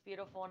Balanced,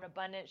 Beautiful, and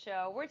Abundant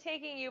show. We're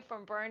taking you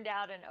from burned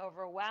out and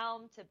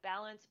overwhelmed to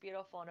balanced,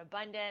 beautiful, and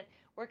abundant.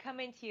 We're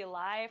coming to you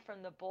live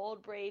from the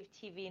Bold Brave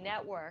TV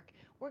network.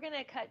 We're going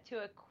to cut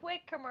to a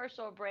quick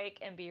commercial break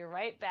and be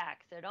right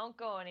back, so don't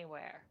go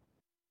anywhere.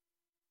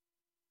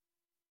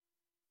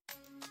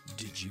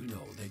 Did you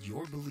know that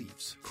your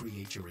beliefs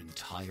create your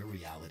entire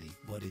reality,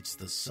 but it's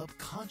the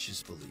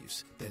subconscious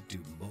beliefs that do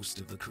most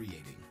of the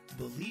creating?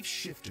 Belief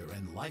shifter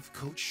and life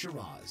coach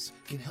Shiraz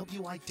can help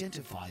you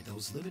identify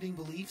those limiting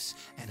beliefs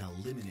and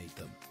eliminate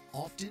them,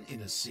 often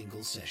in a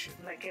single session.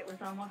 Like, it was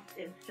almost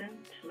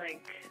instant.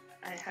 Like,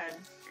 I had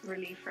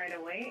relief right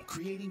away.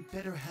 Creating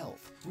better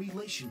health,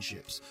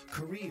 relationships,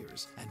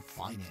 careers, and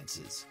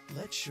finances.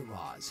 Let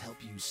Shiraz help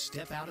you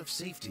step out of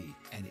safety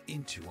and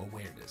into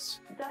awareness.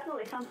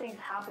 Definitely something's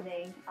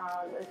happening.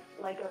 It's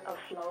like a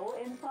flow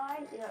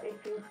inside. It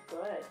feels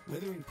good.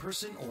 Whether in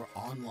person or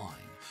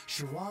online,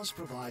 Shiraz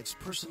provides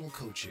personal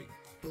coaching,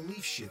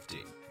 belief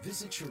shifting.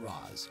 Visit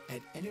Shiraz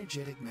at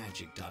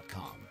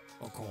energeticmagic.com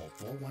or call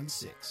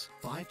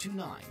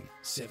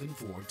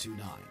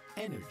 416-529-7429.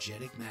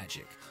 Energetic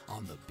Magic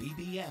on the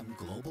BBM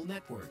Global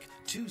Network,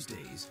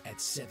 Tuesdays at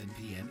 7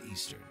 p.m.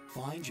 Eastern.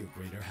 Find your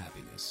greater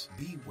happiness.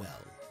 Be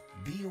well.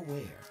 Be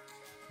aware.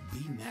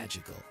 Be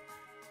magical.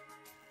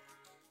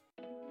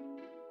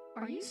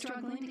 Are you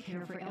struggling to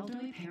care for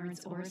elderly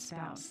parents or a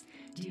spouse?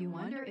 Do you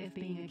wonder if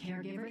being a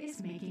caregiver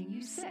is making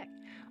you sick?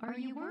 Are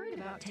you worried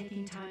about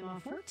taking time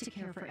off work to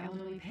care for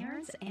elderly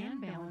parents and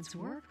balance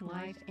work,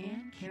 life,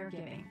 and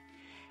caregiving?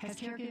 Has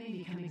caregiving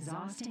become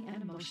exhausting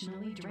and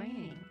emotionally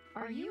draining?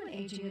 Are you an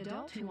aging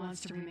adult who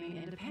wants to remain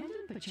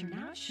independent, but you're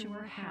not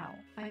sure how?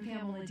 I'm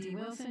Pamela D.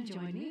 Wilson.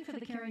 Join me for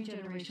the Caring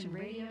Generation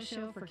radio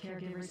show for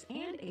caregivers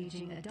and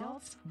aging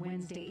adults,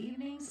 Wednesday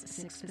evenings,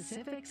 6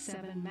 Pacific,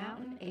 7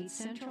 Mountain, 8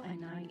 Central,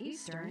 and 9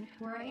 Eastern,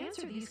 where I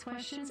answer these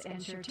questions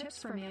and share tips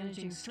for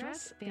managing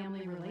stress,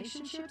 family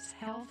relationships,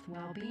 health,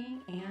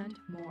 well-being, and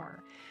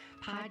more.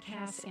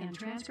 Podcasts and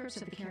transcripts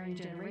of the Caring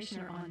Generation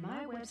are on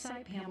my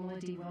website,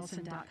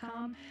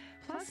 PamelaDWilson.com,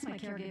 plus my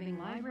caregiving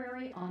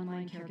library,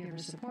 online caregiver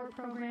support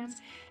programs,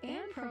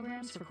 and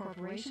programs for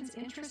corporations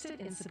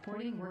interested in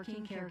supporting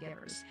working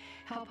caregivers.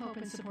 Help, hope,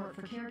 and support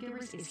for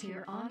caregivers is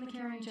here on the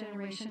Caring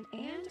Generation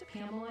and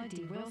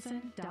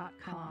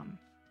PamelaDWilson.com.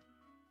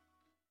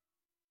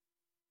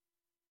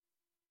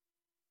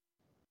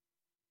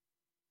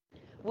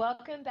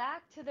 Welcome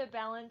back to the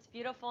Balanced,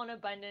 Beautiful, and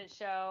Abundant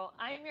show.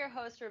 I'm your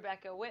host,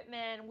 Rebecca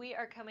Whitman. We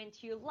are coming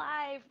to you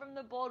live from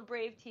the Bold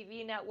Brave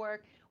TV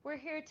network. We're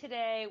here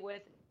today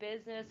with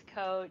business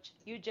coach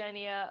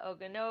Eugenia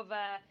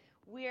Oganova.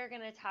 We are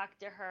going to talk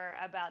to her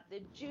about the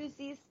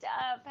juicy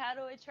stuff, how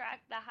to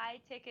attract the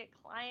high-ticket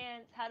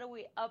clients, how do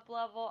we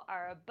up-level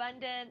our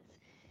abundance.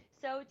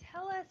 So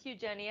tell us,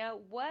 Eugenia,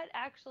 what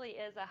actually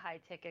is a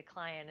high-ticket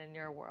client in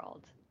your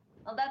world?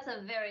 Well, that's a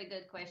very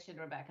good question,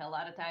 Rebecca. A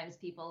lot of times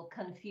people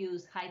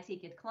confuse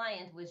high-ticket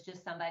client with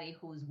just somebody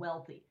who's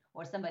wealthy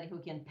or somebody who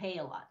can pay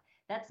a lot.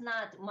 That's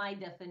not my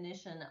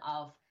definition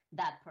of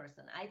that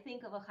person. I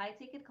think of a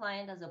high-ticket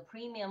client as a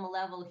premium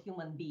level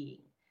human being.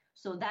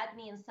 So that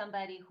means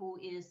somebody who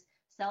is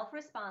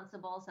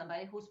self-responsible,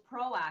 somebody who's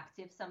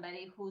proactive,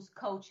 somebody who's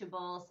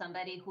coachable,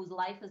 somebody whose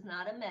life is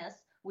not a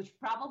mess, which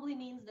probably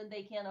means that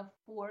they can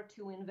afford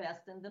to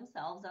invest in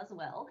themselves as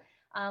well.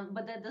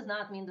 But that does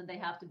not mean that they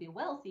have to be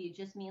wealthy. It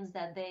just means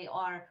that they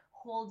are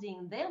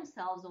holding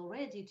themselves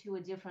already to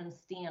a different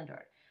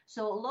standard.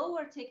 So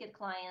lower ticket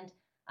client,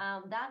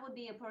 that would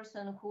be a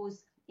person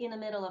who's in the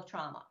middle of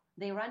trauma.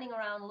 They're running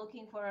around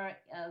looking for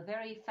a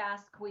very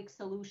fast, quick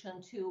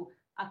solution to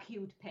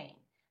acute pain.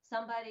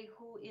 Somebody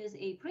who is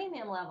a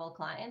premium level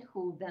client,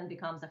 who then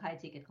becomes a high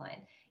ticket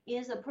client,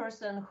 is a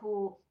person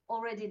who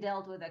already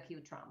dealt with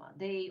acute trauma.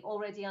 They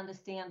already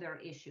understand their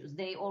issues.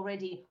 They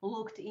already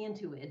looked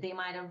into it. They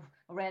might have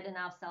read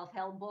enough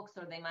self-help books,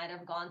 or they might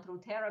have gone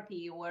through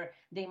therapy, or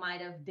they might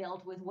have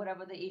dealt with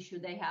whatever the issue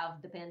they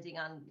have, depending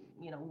on,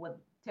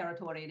 what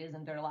territory it is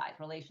in their life,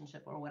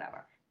 relationship or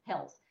whatever,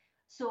 health.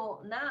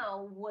 So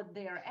now what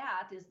they're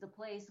at is the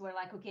place where,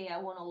 like, okay, I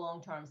want a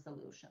long-term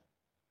solution.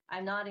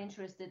 I'm not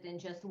interested in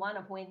just one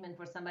appointment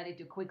for somebody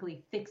to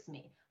quickly fix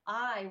me.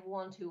 I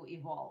want to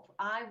evolve.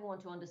 I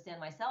want to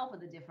understand myself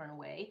in a different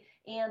way.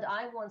 And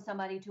I want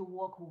somebody to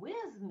work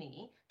with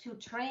me to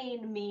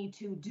train me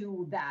to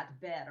do that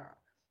better.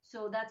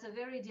 So that's a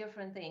very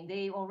different thing.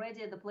 They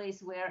already at the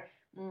place where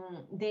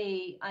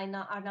they are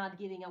not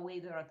giving away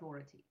their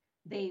authority.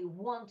 They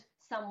want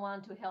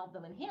someone to help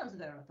them enhance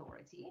their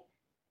authority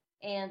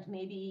and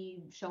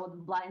maybe show the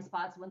blind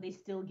spots when they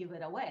still give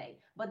it away.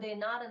 But they're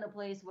not in a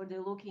place where they're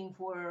looking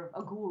for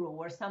a guru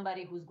or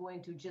somebody who's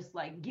going to just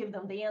like give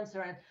them the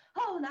answer and,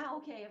 oh, now,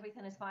 okay,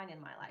 everything is fine in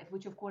my life,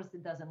 which of course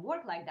it doesn't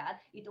work like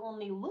that. It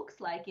only looks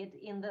like it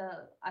in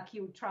the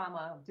acute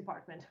trauma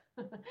department.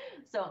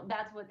 So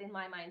that's what, in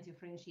my mind,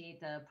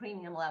 differentiate a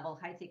premium level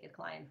high ticket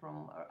client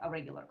from a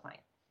regular client.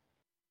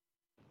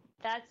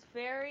 That's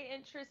very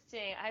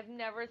interesting. I've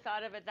never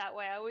thought of it that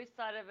way. I always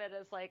thought of it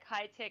as like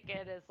high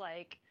ticket is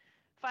like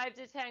 5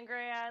 to 10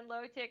 grand,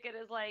 low ticket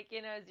is like,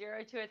 0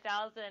 to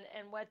 1,000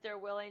 and what they're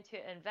willing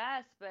to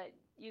invest. But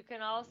you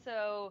can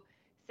also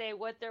say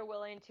what they're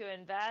willing to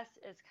invest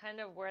is kind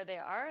of where they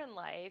are in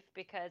life,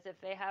 because if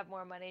they have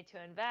more money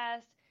to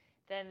invest,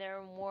 then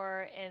they're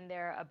more in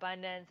their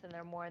abundance and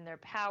they're more in their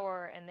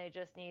power, and they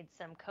just need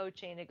some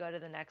coaching to go to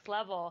the next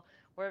level.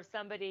 Where if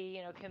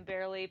somebody, can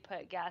barely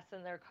put gas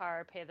in their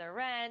car, pay their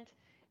rent,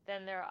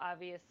 then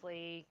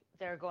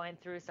they're going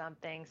through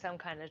something, some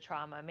kind of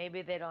trauma.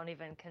 Maybe they don't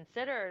even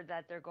consider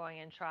that they're going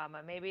in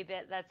trauma. Maybe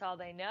that's all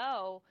they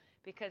know,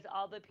 because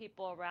all the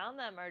people around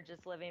them are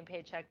just living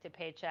paycheck to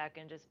paycheck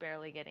and just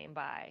barely getting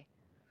by.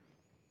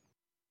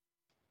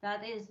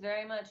 That is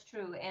very much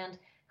true. And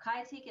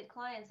high ticket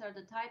clients are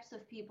the types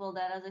of people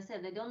that, as I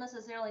said, they don't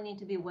necessarily need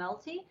to be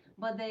wealthy,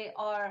 but they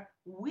are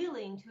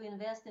willing to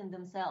invest in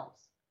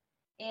themselves.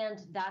 And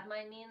that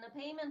might mean a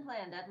payment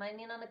plan, that might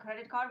mean on a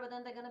credit card, but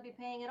then they're going to be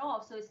paying it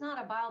off. So it's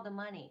not about the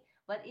money,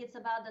 but it's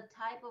about the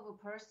type of a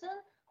person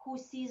who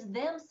sees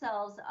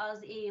themselves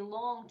as a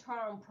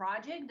long-term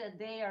project that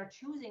they are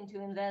choosing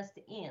to invest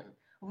in,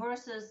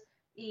 versus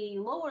a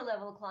lower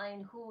level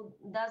client who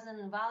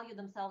doesn't value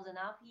themselves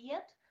enough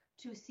yet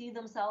to see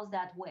themselves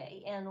that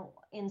way, and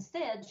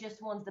instead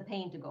just wants the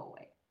pain to go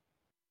away.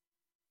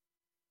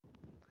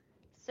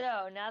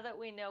 So now that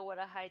we know what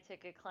a high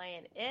ticket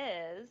client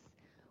is,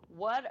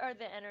 what are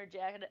the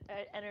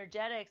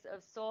energetics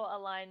of soul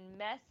aligned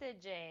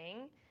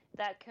messaging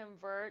that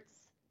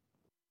converts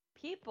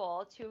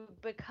people to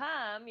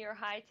become your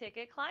high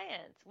ticket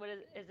clients? What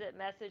is it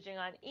messaging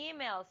on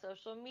email,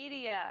 social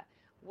media?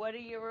 What are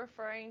you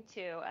referring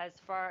to as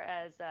far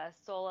as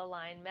soul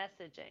aligned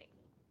messaging?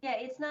 Yeah,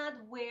 it's not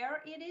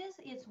where it is,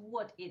 it's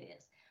what it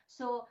is.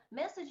 So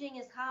messaging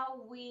is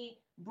how we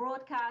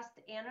broadcast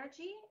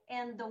energy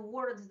and the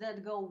words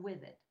that go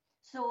with it.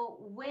 So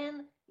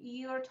when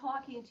you're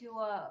talking to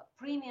a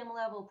premium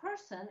level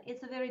person,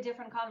 it's a very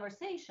different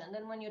conversation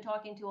than when you're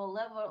talking to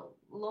a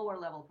lower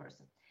level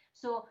person.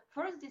 So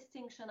first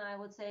distinction I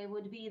would say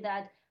would be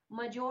that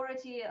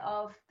majority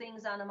of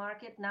things on the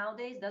market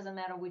nowadays, doesn't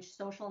matter which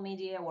social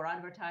media or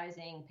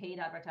advertising, paid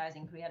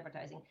advertising,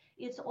 pre-advertising,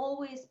 it's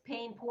always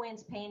pain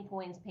points, pain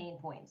points, pain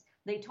points.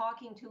 They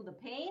talking to the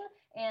pain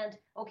and,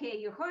 okay,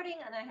 you're hurting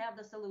and I have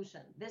the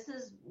solution. This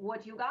is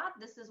what you got.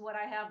 This is what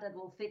I have that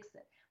will fix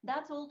it.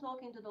 That's all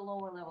talking to the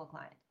lower level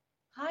client.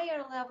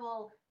 Higher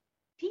level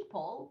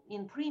people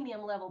in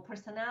premium level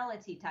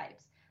personality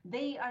types,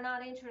 they are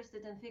not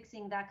interested in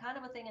fixing that kind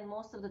of a thing. And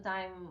most of the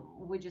time,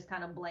 we just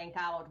kind of blank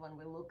out when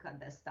we look at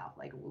this stuff.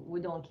 Like,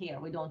 we don't care.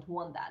 We don't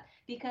want that,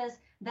 because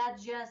that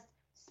just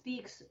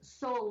speaks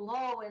so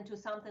low into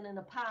something in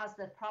the past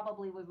that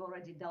probably we've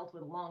already dealt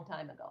with a long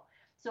time ago.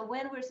 So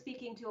when we're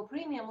speaking to a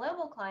premium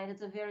level client,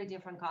 it's a very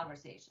different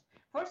conversation.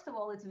 First of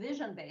all, it's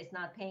vision based,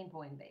 not pain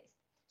point based.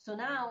 So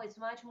now it's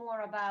much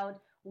more about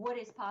what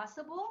is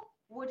possible.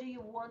 What do you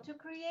want to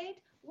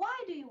create? Why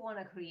do you want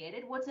to create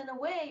it? What's in the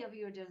way of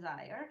your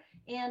desire?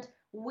 And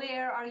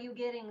where are you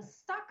getting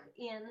stuck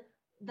in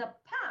the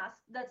past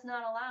that's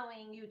not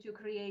allowing you to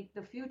create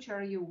the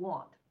future you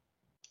want?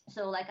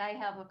 So like, I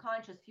have a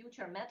conscious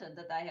future method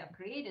that I have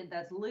created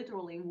that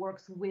literally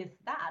works with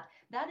that.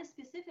 That is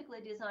specifically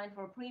designed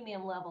for a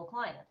premium level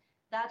client.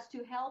 That's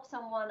to help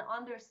someone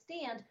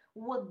understand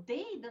what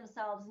they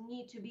themselves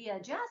need to be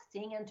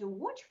adjusting and to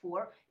watch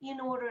for in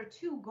order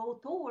to go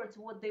towards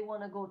what they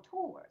want to go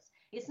towards.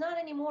 It's not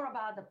anymore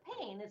about the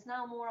pain, it's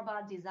now more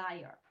about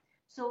desire.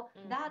 So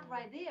that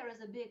right there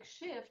is a big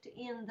shift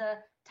in the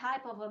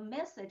type of a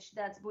message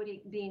that's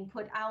being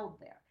put out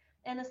there.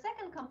 And the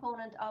second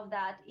component of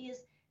that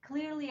is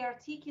clearly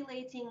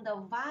articulating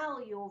the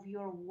value of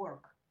your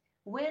work.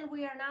 When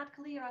we are not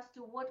clear as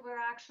to what we're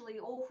actually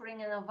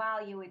offering and the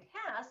value it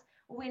has,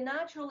 we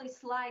naturally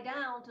slide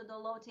down to the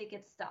low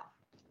ticket stuff.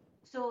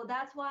 So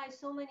that's why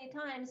so many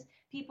times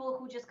people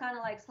who just kind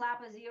of like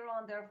slap a zero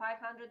on their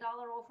 $500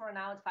 offer,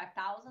 now it's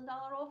 $5,000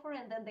 offer,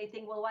 and then they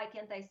think, well, why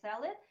can't I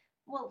sell it?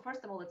 Well,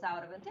 first of all, it's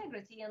out of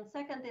integrity. And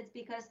second, it's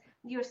because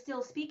you're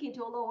still speaking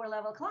to a lower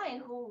level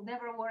client who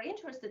never were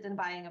interested in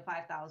buying a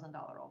 $5,000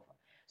 offer.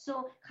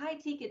 So high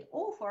ticket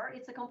offer,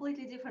 it's a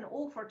completely different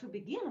offer to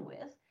begin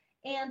with.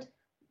 And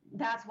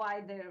that's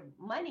why their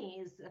money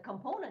is a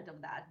component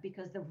of that,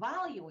 because the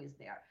value is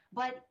there.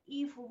 But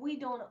if we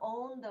don't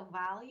own the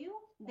value,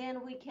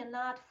 then we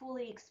cannot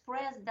fully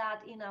express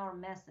that in our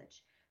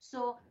message.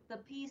 So the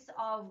piece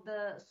of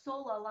the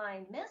soul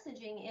aligned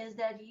messaging is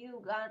that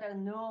you gotta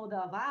know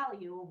the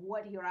value of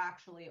what you're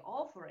actually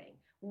offering.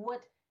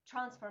 What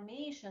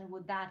transformation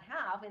would that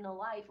have in the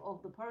life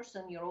of the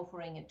person you're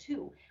offering it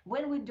to?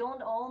 When we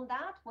don't own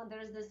that, when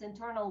there's this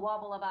internal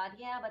wobble about,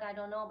 yeah, but I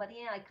don't know, but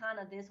yeah, I kind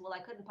of this, well, I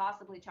couldn't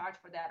possibly charge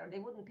for that, or they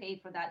wouldn't pay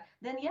for that,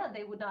 then yeah,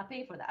 they would not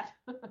pay for that.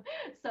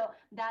 So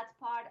that's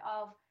part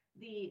of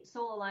the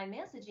soul aligned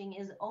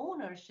messaging, is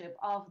ownership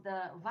of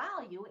the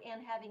value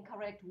and having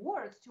correct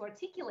words to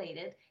articulate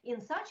it in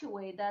such a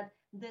way that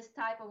this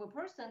type of a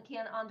person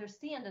can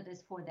understand it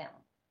is for them.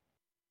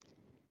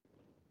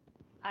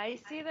 I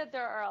see that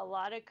there are a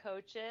lot of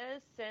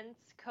coaches since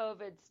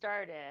COVID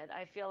started.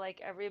 I feel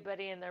like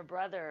everybody and their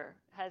brother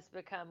has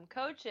become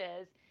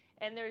coaches.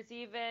 And there's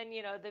even,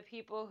 the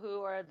people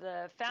who are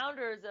the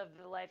founders of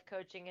the life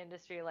coaching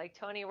industry, like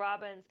Tony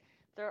Robbins,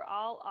 they're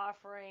all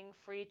offering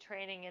free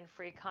training and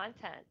free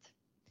content.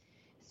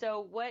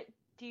 So, what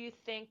do you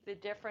think the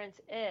difference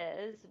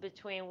is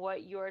between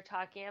what you're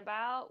talking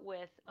about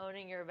with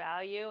owning your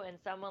value and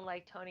someone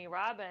like Tony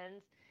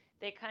Robbins?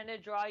 They kind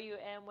of draw you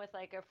in with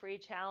like a free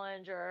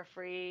challenge or a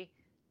free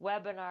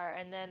webinar,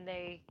 and then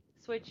they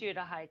switch you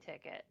to high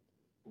ticket.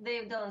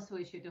 They don't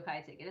switch you to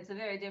high ticket. It's a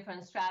very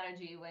different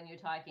strategy when you're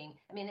talking.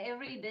 I mean,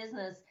 every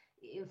business,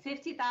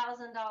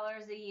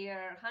 $50,000 a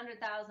year,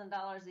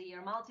 $100,000 a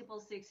year, multiple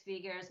six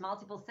figures,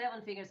 multiple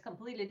seven figures,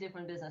 completely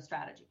different business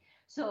strategy.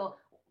 So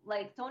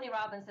like Tony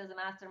Robbins has a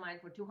mastermind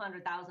for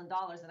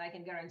 $200,000, and I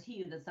can guarantee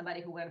you that somebody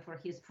who went for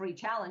his free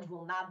challenge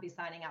will not be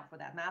signing up for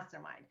that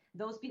mastermind.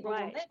 Those people will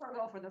never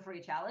go for the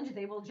free challenge.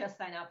 They will just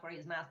sign up for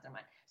his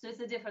mastermind. So it's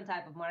a different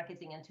type of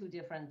marketing and two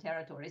different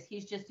territories.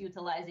 He's just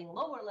utilizing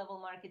lower level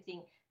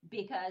marketing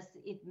because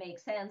it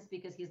makes sense,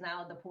 because he's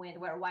now at the point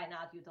where why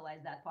not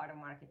utilize that part of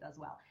market as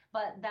well.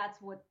 But that's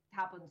what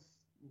happens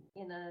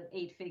in an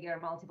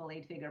multiple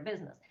eight-figure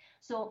business.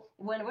 So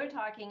when we're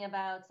talking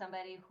about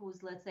somebody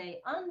who's, let's say,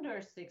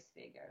 under six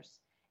figures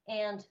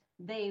and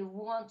they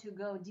want to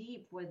go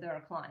deep with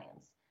their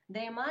clients,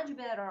 they're much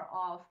better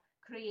off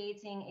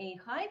creating a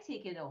high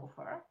ticket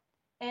offer.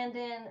 And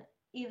then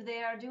if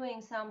they are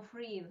doing some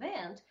free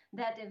event,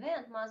 that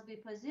event must be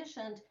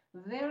positioned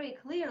very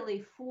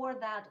clearly for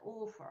that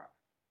offer.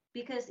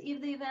 Because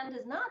if the event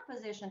is not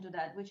positioned to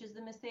that, which is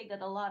the mistake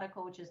that a lot of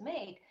coaches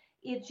make,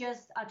 it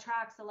just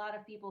attracts a lot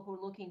of people who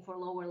are looking for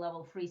lower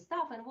level free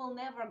stuff and will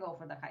never go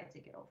for the high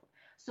ticket offer.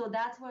 So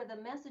that's where the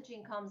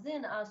messaging comes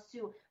in, as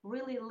to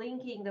really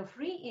linking the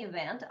free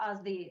event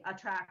as the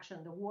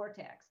attraction, the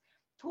vortex,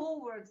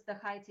 towards the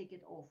high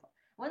ticket offer.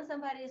 When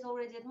somebody is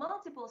already at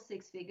multiple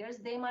six figures,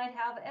 they might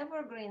have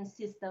evergreen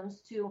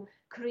systems to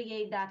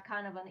create that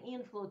kind of an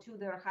inflow to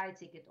their high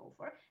ticket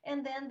offer.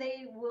 And then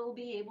they will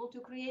be able to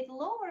create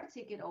lower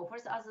ticket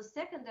offers as a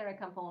secondary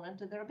component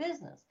to their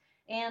business.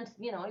 And,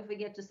 if we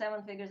get to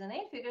seven figures and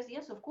eight figures,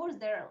 yes, of course,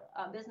 they're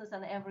a business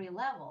on every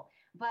level.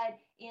 But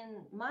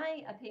in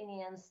my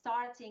opinion,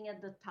 starting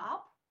at the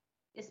top,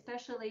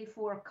 especially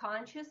for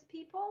conscious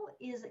people,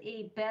 is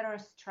a better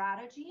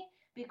strategy,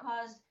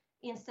 because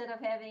instead of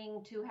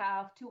having to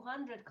have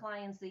 200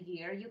 clients a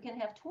year, you can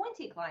have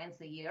 20 clients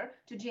a year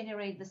to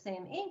generate the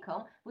same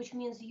income, which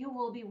means you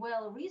will be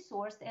well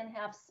resourced and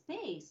have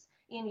space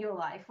in your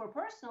life for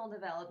personal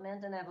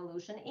development and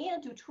evolution,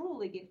 and to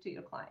truly give to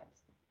your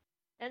clients.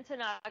 And to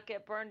not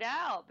get burned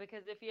out,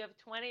 because if you have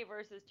 20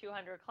 versus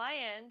 200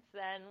 clients,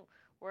 then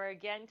we're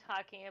again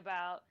talking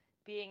about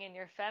being in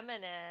your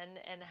feminine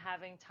and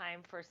having time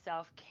for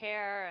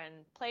self-care and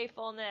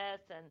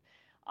playfulness and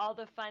all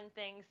the fun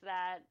things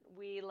that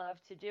we love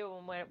to do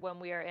when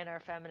we are in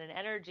our feminine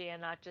energy,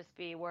 and not just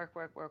be work.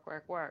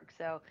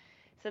 So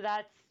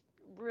that's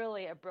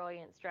really a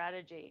brilliant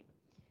strategy.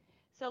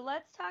 So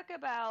let's talk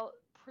about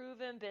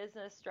proven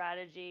business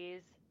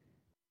strategies.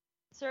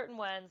 Certain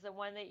ones, the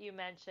one that you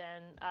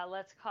mentioned,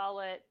 let's call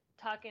it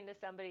talking to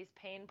somebody's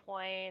pain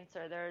points,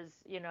 or there's,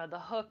 the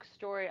hook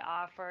story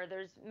offer.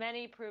 There's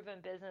many proven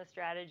business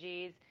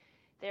strategies.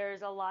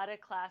 There's a lot of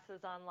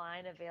classes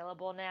online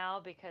available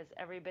now because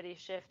everybody's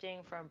shifting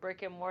from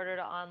brick and mortar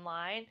to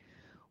online.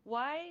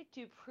 Why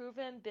do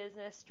proven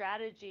business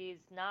strategies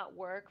not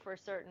work for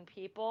certain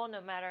people,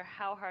 no matter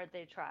how hard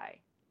they try?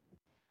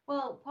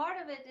 Well, part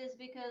of it is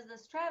because the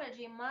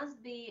strategy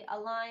must be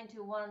aligned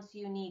to one's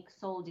unique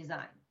soul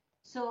design.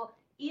 So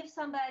if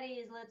somebody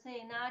is, let's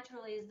say,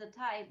 naturally is the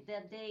type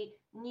that they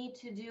need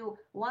to do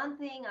one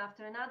thing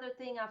after another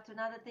thing after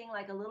another thing,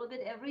 like a little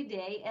bit every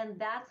day, and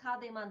that's how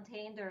they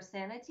maintain their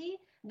sanity,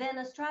 then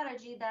a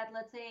strategy that,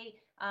 let's say,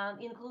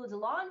 includes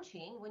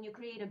launching, when you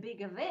create a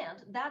big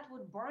event, that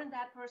would burn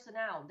that person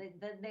out.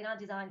 They're not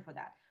designed for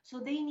that. So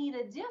they need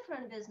a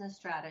different business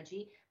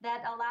strategy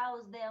that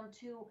allows them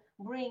to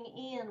bring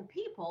in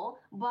people,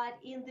 but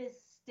in this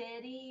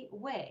steady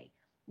way.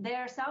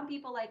 There are some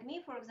people like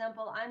me, for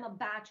example, I'm a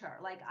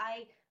batcher. Like,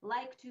 I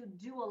like to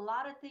do a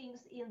lot of things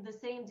in the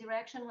same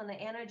direction when the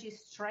energy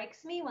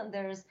strikes me, when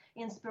there's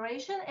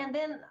inspiration, and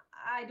then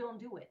I don't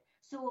do it.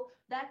 So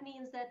that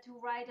means that to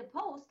write a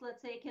post,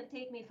 let's say, can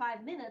take me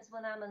 5 minutes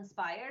when I'm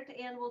inspired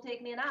and will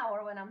take me an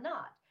hour when I'm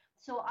not.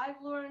 So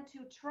I've learned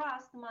to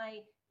trust my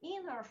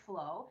inner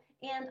flow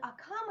and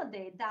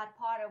accommodate that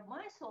part of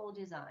my soul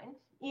design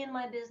in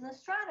my business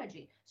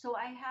strategy. So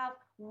I have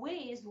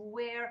ways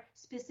where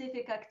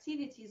specific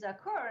activities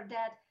occur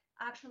that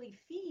actually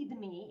feed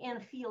me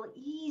and feel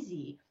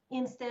easy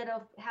instead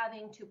of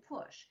having to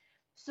push.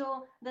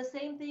 So the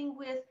same thing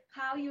with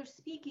how you're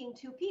speaking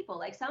to people.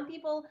 Like, some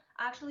people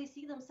actually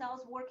see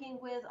themselves working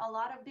with a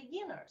lot of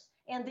beginners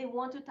and they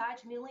want to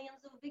touch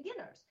millions of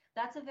beginners.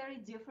 That's a very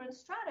different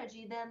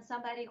strategy than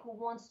somebody who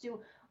wants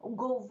to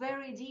go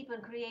very deep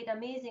and create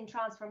amazing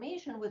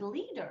transformation with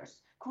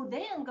leaders who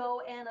then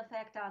go and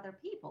affect other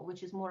people,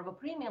 which is more of a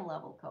premium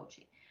level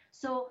coaching.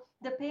 So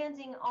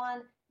depending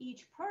on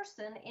each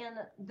person and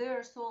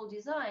their soul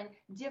design,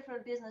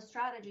 different business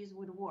strategies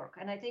would work.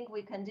 And I think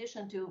we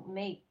condition to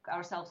make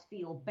ourselves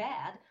feel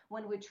bad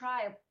when we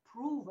try a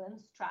proven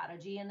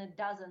strategy and it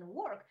doesn't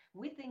work.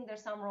 We think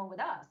there's something wrong with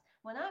us.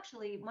 When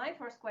actually my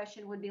first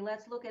question would be,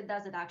 let's look at,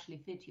 does it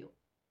actually fit you?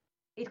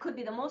 It could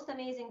be the most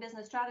amazing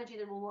business strategy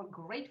that will work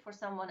great for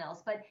someone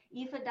else. But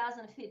if it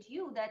doesn't fit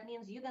you, that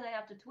means you're going to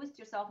have to twist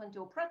yourself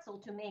into a pretzel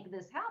to make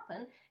this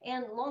happen.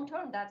 And long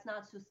term, that's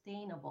not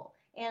sustainable.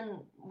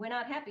 And we're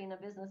not happy in a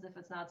business if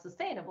it's not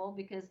sustainable,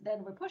 because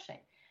then we're pushing.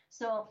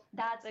 So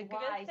that's the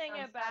why good thing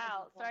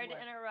about, sorry to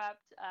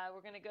interrupt,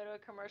 we're going to go to a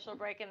commercial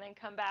break and then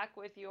come back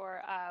with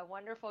your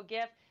wonderful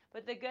gift.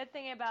 But the good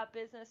thing about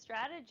business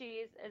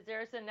strategies is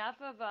there's enough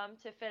of them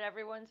to fit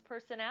everyone's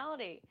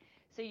personality.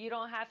 So you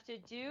don't have to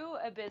do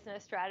a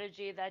business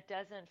strategy that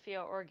doesn't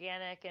feel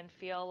organic and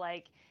feel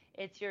like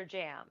it's your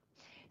jam.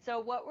 So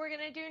what we're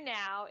going to do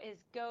now is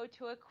go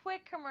to a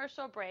quick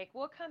commercial break.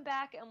 We'll come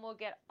back and we'll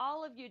get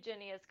all of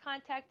Eugenia's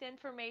contact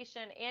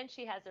information, and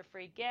she has a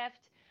free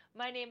gift.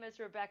 My name is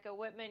Rebecca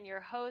Whitman,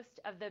 your host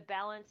of the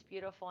Balanced,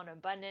 Beautiful, and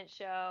Abundant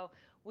Show.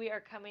 We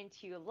are coming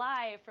to you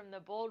live from the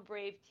Bold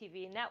Brave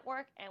TV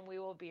network, and we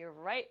will be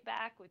right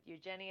back with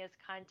Eugenia's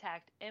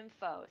contact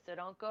info, so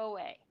don't go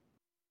away.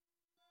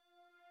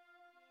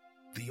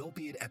 The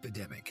opiate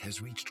epidemic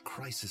has reached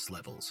crisis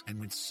levels, and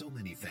with so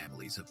many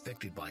families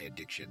affected by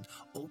addiction,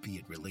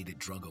 opiate-related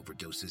drug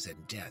overdoses,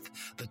 and death,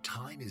 the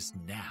time is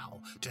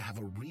now to have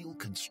a real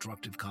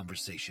constructive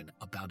conversation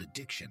about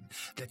addiction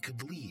that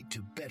could lead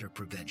to better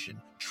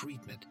prevention,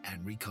 treatment,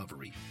 and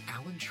recovery.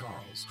 Alan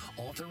Charles,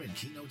 author and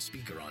keynote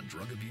speaker on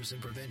drug abuse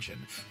and prevention,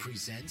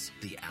 presents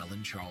The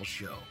Alan Charles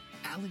Show.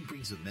 Alan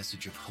brings a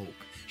message of hope,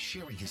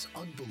 sharing his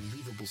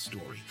unbelievable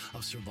story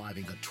of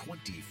surviving a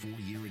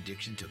 24-year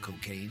addiction to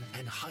cocaine,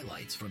 and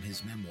highlights from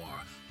his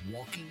memoir,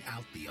 Walking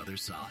Out the Other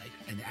Side,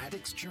 an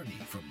addict's journey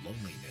from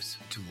loneliness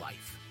to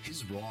life.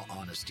 His raw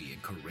honesty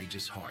and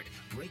courageous heart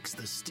breaks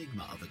the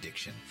stigma of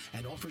addiction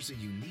and offers a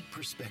unique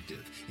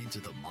perspective into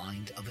the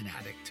mind of an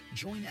addict.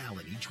 Join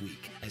Alan each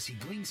week as he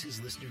brings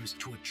his listeners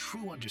to a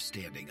true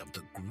understanding of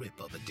the grip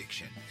of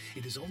addiction.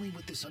 It is only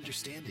with this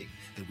understanding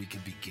that we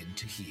can begin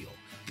to heal.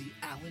 The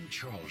Alan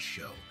Charles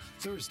Show,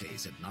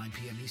 Thursdays at 9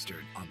 p.m.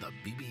 Eastern on the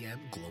BBM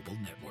Global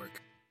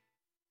Network.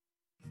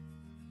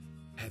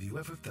 Have you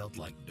ever felt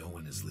like no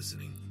one is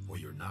listening, or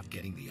you're not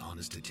getting the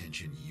honest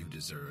attention you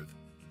deserve?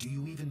 Do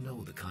you even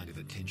know the kind of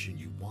attention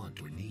you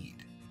want or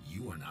need?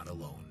 You are not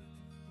alone.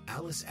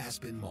 Alice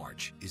Aspen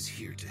March is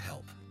here to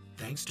help.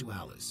 Thanks to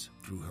Alice,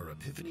 through her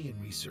epiphany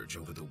and research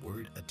over the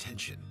word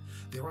attention,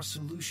 there are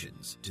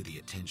solutions to the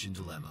attention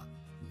dilemma.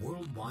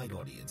 Worldwide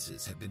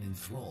audiences have been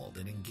enthralled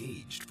and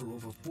engaged for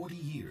over 40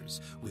 years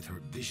with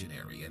her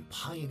visionary and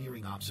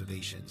pioneering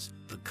observations.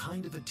 The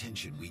kind of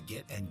attention we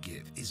get and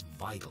give is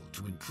vital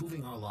to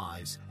improving our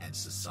lives and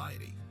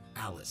society.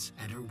 Alice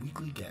and her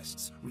weekly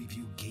guests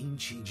review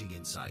game-changing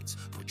insights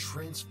for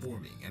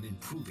transforming and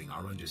improving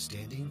our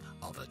understanding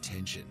of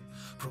attention,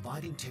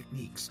 providing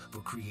techniques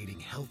for creating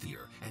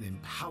healthier and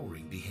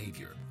empowering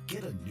behavior.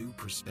 Get a new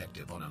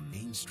perspective on a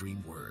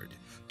mainstream word.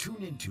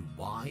 Tune into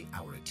Why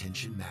Our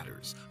Attention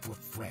Matters for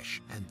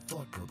fresh and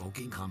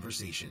thought-provoking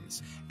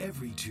conversations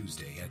every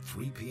Tuesday at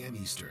 3 p.m.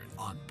 Eastern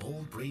on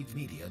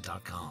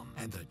BoldBraveMedia.com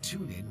and the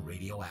TuneIn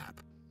Radio app.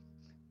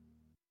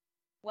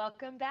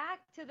 Welcome back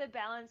to the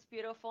Balanced,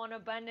 Beautiful, and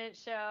Abundant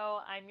Show.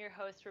 I'm your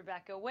host,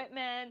 Rebecca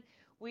Whitman.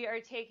 We are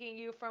taking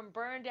you from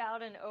burned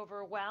out and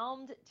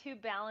overwhelmed to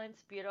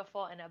balanced,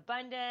 beautiful, and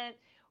abundant.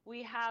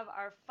 We have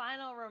our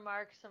final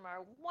remarks from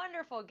our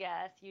wonderful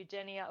guest,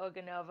 Eugenia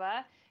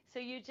Oganova. So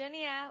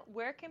Eugenia,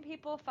 where can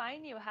people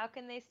find you? How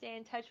can they stay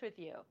in touch with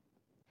you?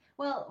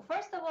 Well,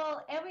 first of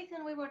all,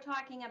 everything we were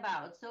talking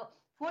about. So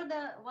for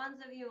the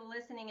ones of you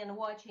listening and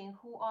watching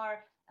who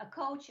are a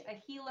coach, a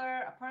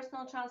healer, a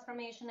personal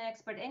transformation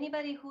expert,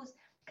 anybody who's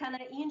kind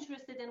of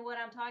interested in what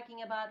I'm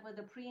talking about with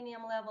a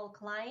premium level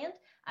client,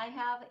 I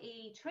have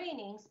a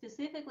training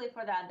specifically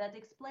for that that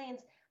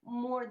explains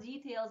more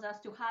details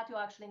as to how to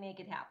actually make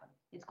it happen.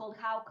 It's called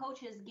How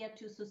Coaches Get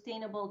to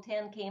Sustainable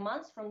 10K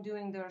Months from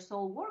Doing Their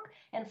Soul Work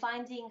and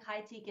Finding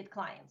High Ticket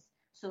Clients.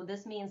 So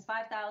this means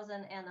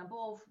 5,000 and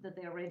above that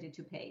they're ready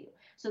to pay you.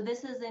 So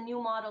this is a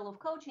new model of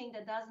coaching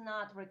that does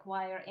not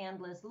require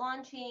endless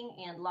launching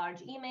and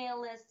large email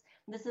lists.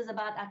 This is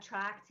about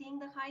attracting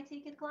the high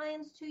ticket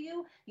clients to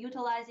you,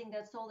 utilizing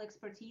that soul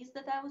expertise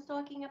that I was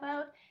talking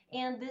about.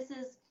 And this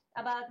is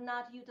about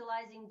not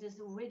utilizing this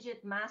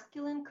rigid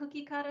masculine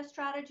cookie cutter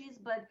strategies,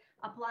 but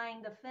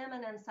applying the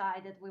feminine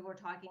side that we were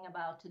talking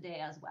about today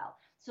as well.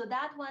 So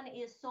that one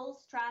is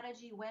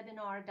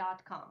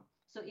soulstrategywebinar.com.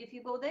 So if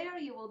you go there,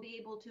 you will be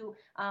able to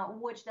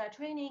watch that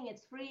training.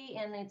 It's free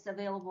and it's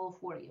available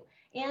for you.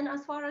 And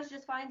as far as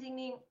just finding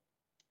me,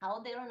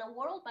 out there in the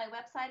world. My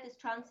website is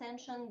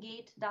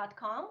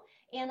transcensiongate.com,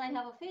 and I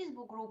have a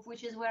Facebook group,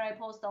 which is where I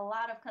post a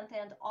lot of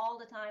content all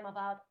the time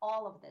about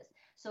all of this.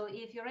 So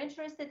if you're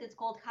interested, it's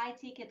called High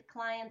Ticket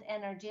Client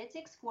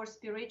Energetics for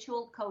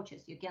Spiritual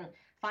Coaches. You can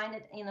find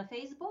it in a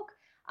Facebook,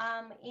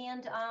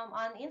 and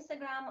on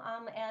Instagram,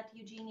 I'm at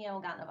Eugenia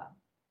Oganova.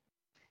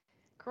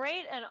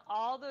 Great, and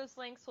all those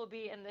links will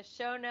be in the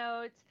show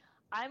notes.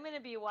 I'm going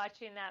to be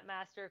watching that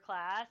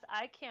masterclass.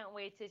 I can't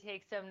wait to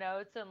take some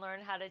notes and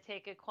learn how to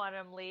take a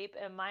quantum leap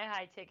in my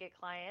high ticket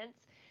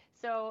clients.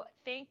 So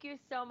thank you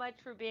so much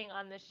for being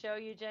on the show,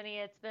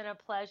 Eugenia. It's been a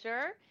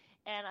pleasure,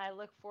 and I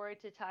look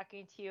forward to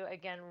talking to you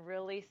again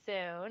really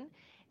soon.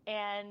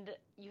 And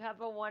you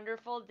have a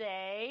wonderful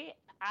day.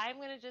 I'm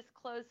going to just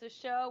close the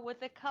show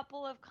with a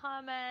couple of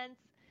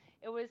comments.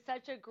 It was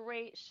such a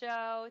great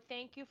show.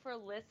 Thank you for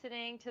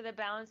listening to the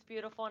Balanced,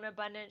 Beautiful, and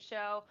Abundant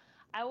show.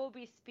 I will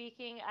be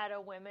speaking at a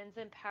women's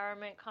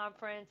empowerment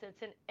conference.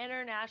 It's an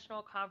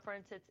international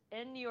conference. It's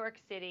in New York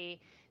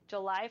City,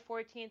 July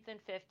 14th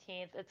and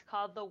 15th. It's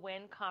called the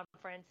WYN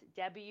Conference,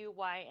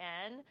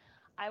 WYN.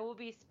 I will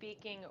be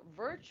speaking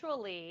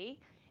virtually,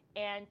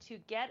 and to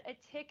get a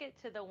ticket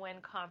to the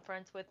WYN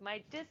Conference with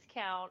my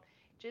discount,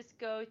 just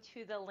go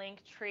to the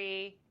link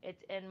tree.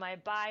 It's in my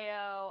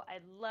bio.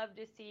 I'd love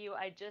to see you.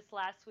 I just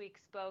last week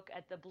spoke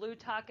at the Blue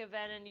Talk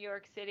event in New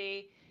York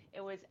City.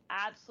 It was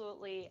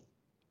absolutely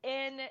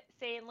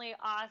insanely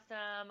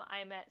awesome.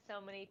 I met so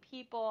many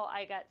people.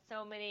 I got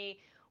so many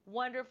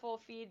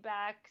wonderful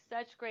feedback,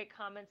 such great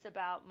comments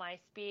about my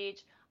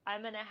speech.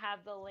 I'm going to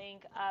have the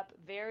link up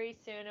very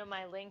soon in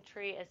my link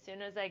tree. As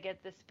soon as I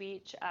get the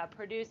speech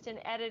produced and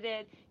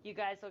edited, you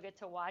guys will get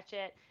to watch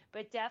it.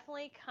 But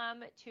definitely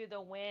come to the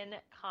WYN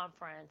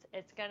conference.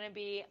 It's going to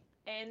be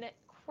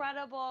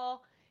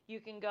incredible. You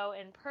can go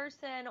in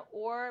person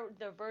or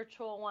the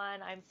virtual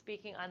one. I'm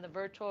speaking on the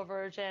virtual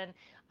version.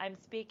 I'm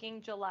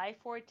speaking July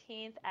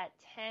 14th at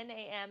 10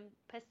 a.m.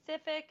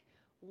 Pacific,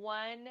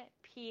 1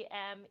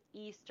 p.m.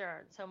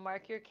 Eastern. So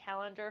mark your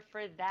calendar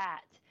for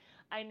that.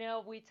 I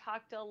know we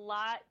talked a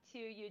lot to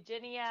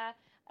Eugenia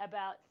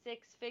about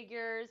six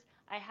figures.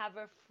 I have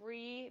a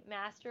free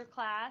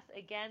masterclass.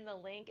 Again, the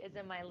link is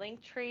in my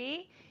link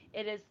tree.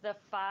 It is the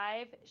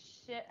 5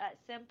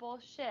 simple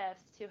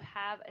shifts to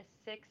have a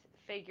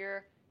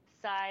six-figure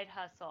side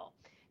hustle.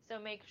 So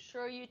make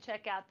sure you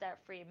check out that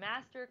free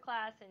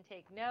masterclass and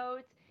take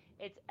notes.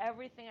 It's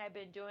everything I've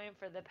been doing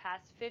for the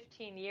past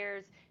 15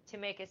 years to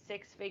make a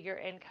six-figure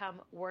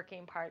income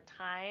working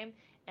part-time.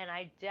 And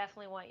I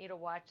definitely want you to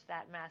watch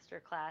that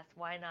masterclass.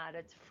 Why not?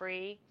 It's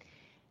free.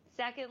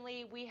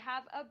 Secondly, we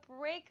have a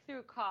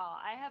breakthrough call.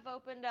 I have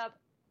opened up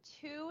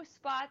 2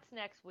 spots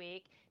next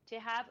week to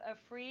have a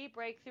free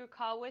breakthrough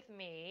call with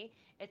me.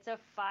 It's a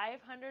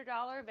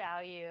 $500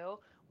 value.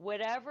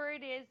 Whatever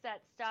it is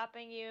that's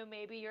stopping you,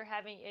 maybe you're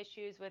having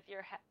issues with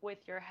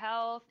your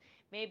health,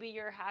 maybe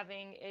you're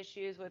having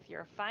issues with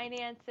your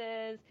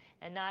finances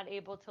and not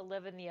able to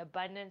live in the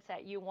abundance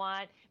that you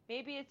want.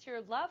 Maybe it's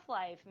your love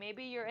life.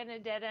 Maybe you're in a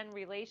dead-end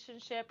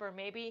relationship, or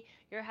maybe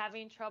you're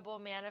having trouble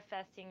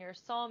manifesting your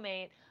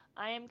soulmate.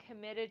 I am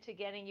committed to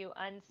getting you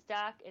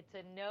unstuck. It's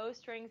a no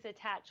strings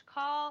attached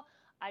call.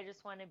 I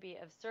just want to be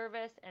of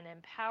service and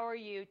empower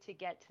you to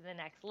get to the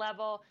next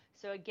level.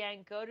 So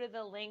again, go to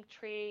the link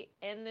tree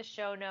in the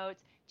show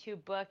notes to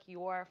book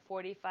your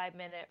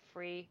 45-minute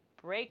free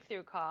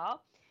breakthrough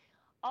call.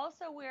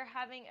 Also, we're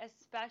having a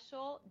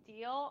special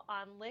deal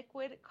on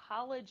liquid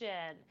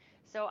collagen.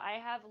 So I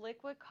have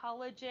liquid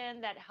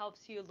collagen that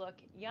helps you look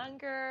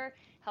younger,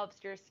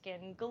 helps your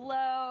skin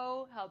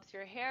glow, helps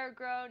your hair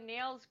grow,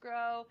 nails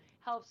grow,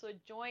 helps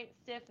with joint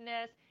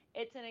stiffness.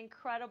 It's an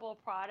incredible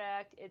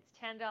product. It's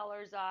 $10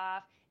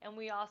 off. And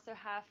we also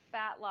have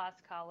fat loss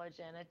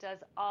collagen. It does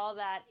all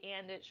that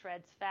and it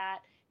shreds fat.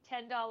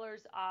 $10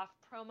 off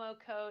promo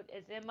code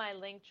is in my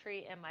link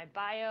tree in my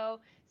bio.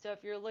 So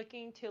if you're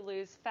looking to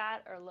lose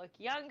fat or look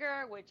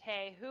younger, which,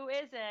 hey, who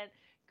isn't,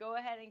 go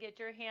ahead and get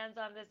your hands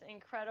on this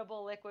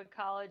incredible liquid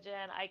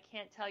collagen. I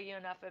can't tell you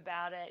enough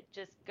about it.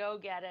 Just go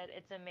get it.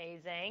 It's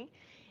amazing.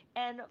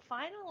 And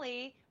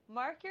finally,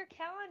 mark your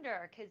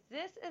calendar, because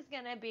this is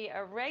going to be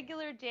a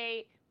regular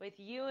date with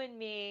you and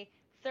me,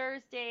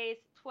 Thursdays,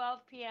 12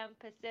 p.m.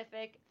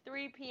 Pacific,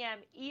 3 p.m.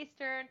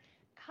 Eastern.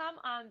 Come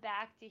on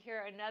back to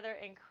hear another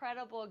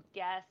incredible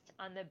guest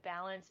on the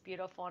Balanced,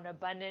 Beautiful, and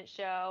Abundant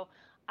show.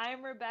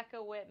 I'm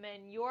Rebecca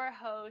Whitman, your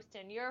host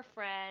and your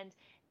friend.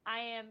 I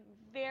am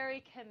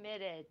very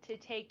committed to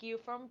take you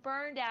from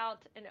burned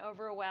out and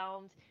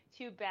overwhelmed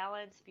to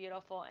balanced,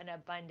 beautiful, and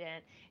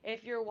abundant.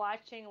 If you're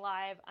watching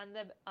live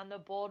on the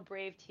Bold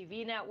Brave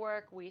TV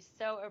network, we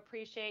so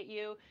appreciate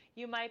you.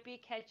 You might be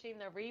catching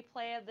the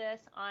replay of this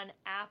on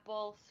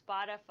Apple,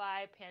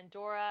 Spotify,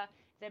 Pandora,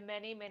 the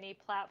many, many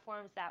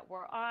platforms that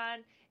we're on.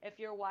 If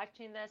you're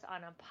watching this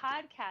on a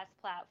podcast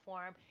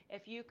platform,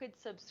 if you could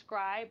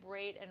subscribe,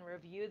 rate, and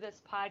review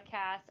this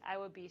podcast, I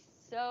would be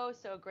so,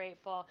 so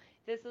grateful.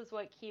 This is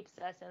what keeps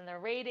us in the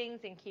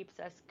ratings and keeps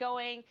us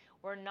going.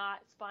 We're not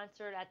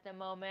sponsored at the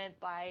moment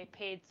by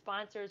paid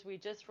sponsors. We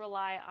just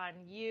rely on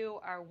you,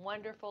 our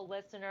wonderful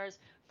listeners,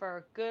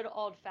 for good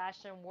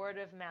old-fashioned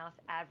word-of-mouth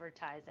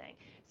advertising.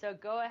 So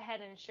go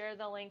ahead and share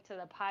the link to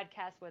the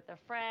podcast with a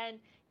friend.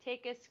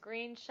 Take a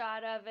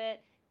screenshot of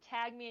it.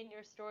 Tag me in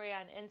your story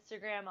on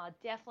Instagram. I'll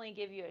definitely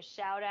give you a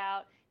shout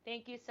out.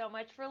 Thank you so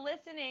much for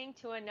listening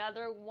to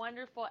another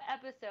wonderful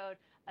episode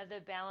of the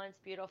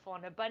Balanced, Beautiful,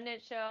 and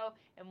Abundant Show,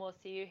 and we'll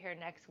see you here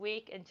next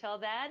week. Until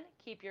then,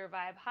 keep your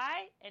vibe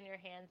high and your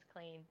hands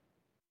clean.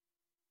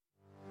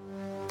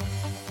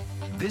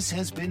 This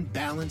has been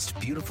Balanced,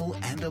 Beautiful,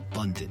 and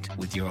Abundant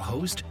with your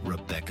host,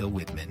 Rebecca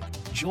Whitman.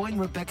 Join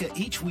Rebecca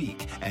each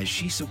week as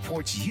she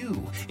supports you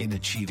in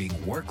achieving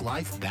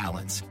work-life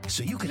balance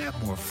so you can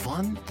have more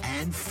fun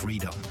and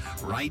freedom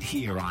right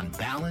here on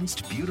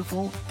Balanced,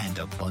 Beautiful, and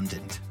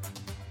Abundant.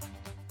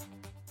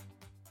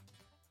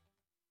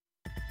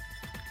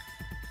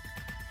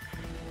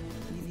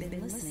 You've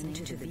been listening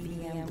to the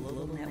BM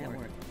Global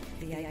Network.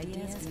 The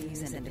ideas,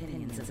 views, and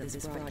opinions of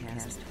this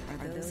broadcast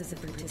are those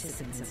of the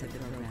participants of the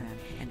program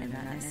and are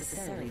not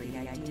necessarily the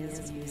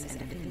ideas, views,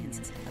 and opinions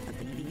of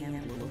the BM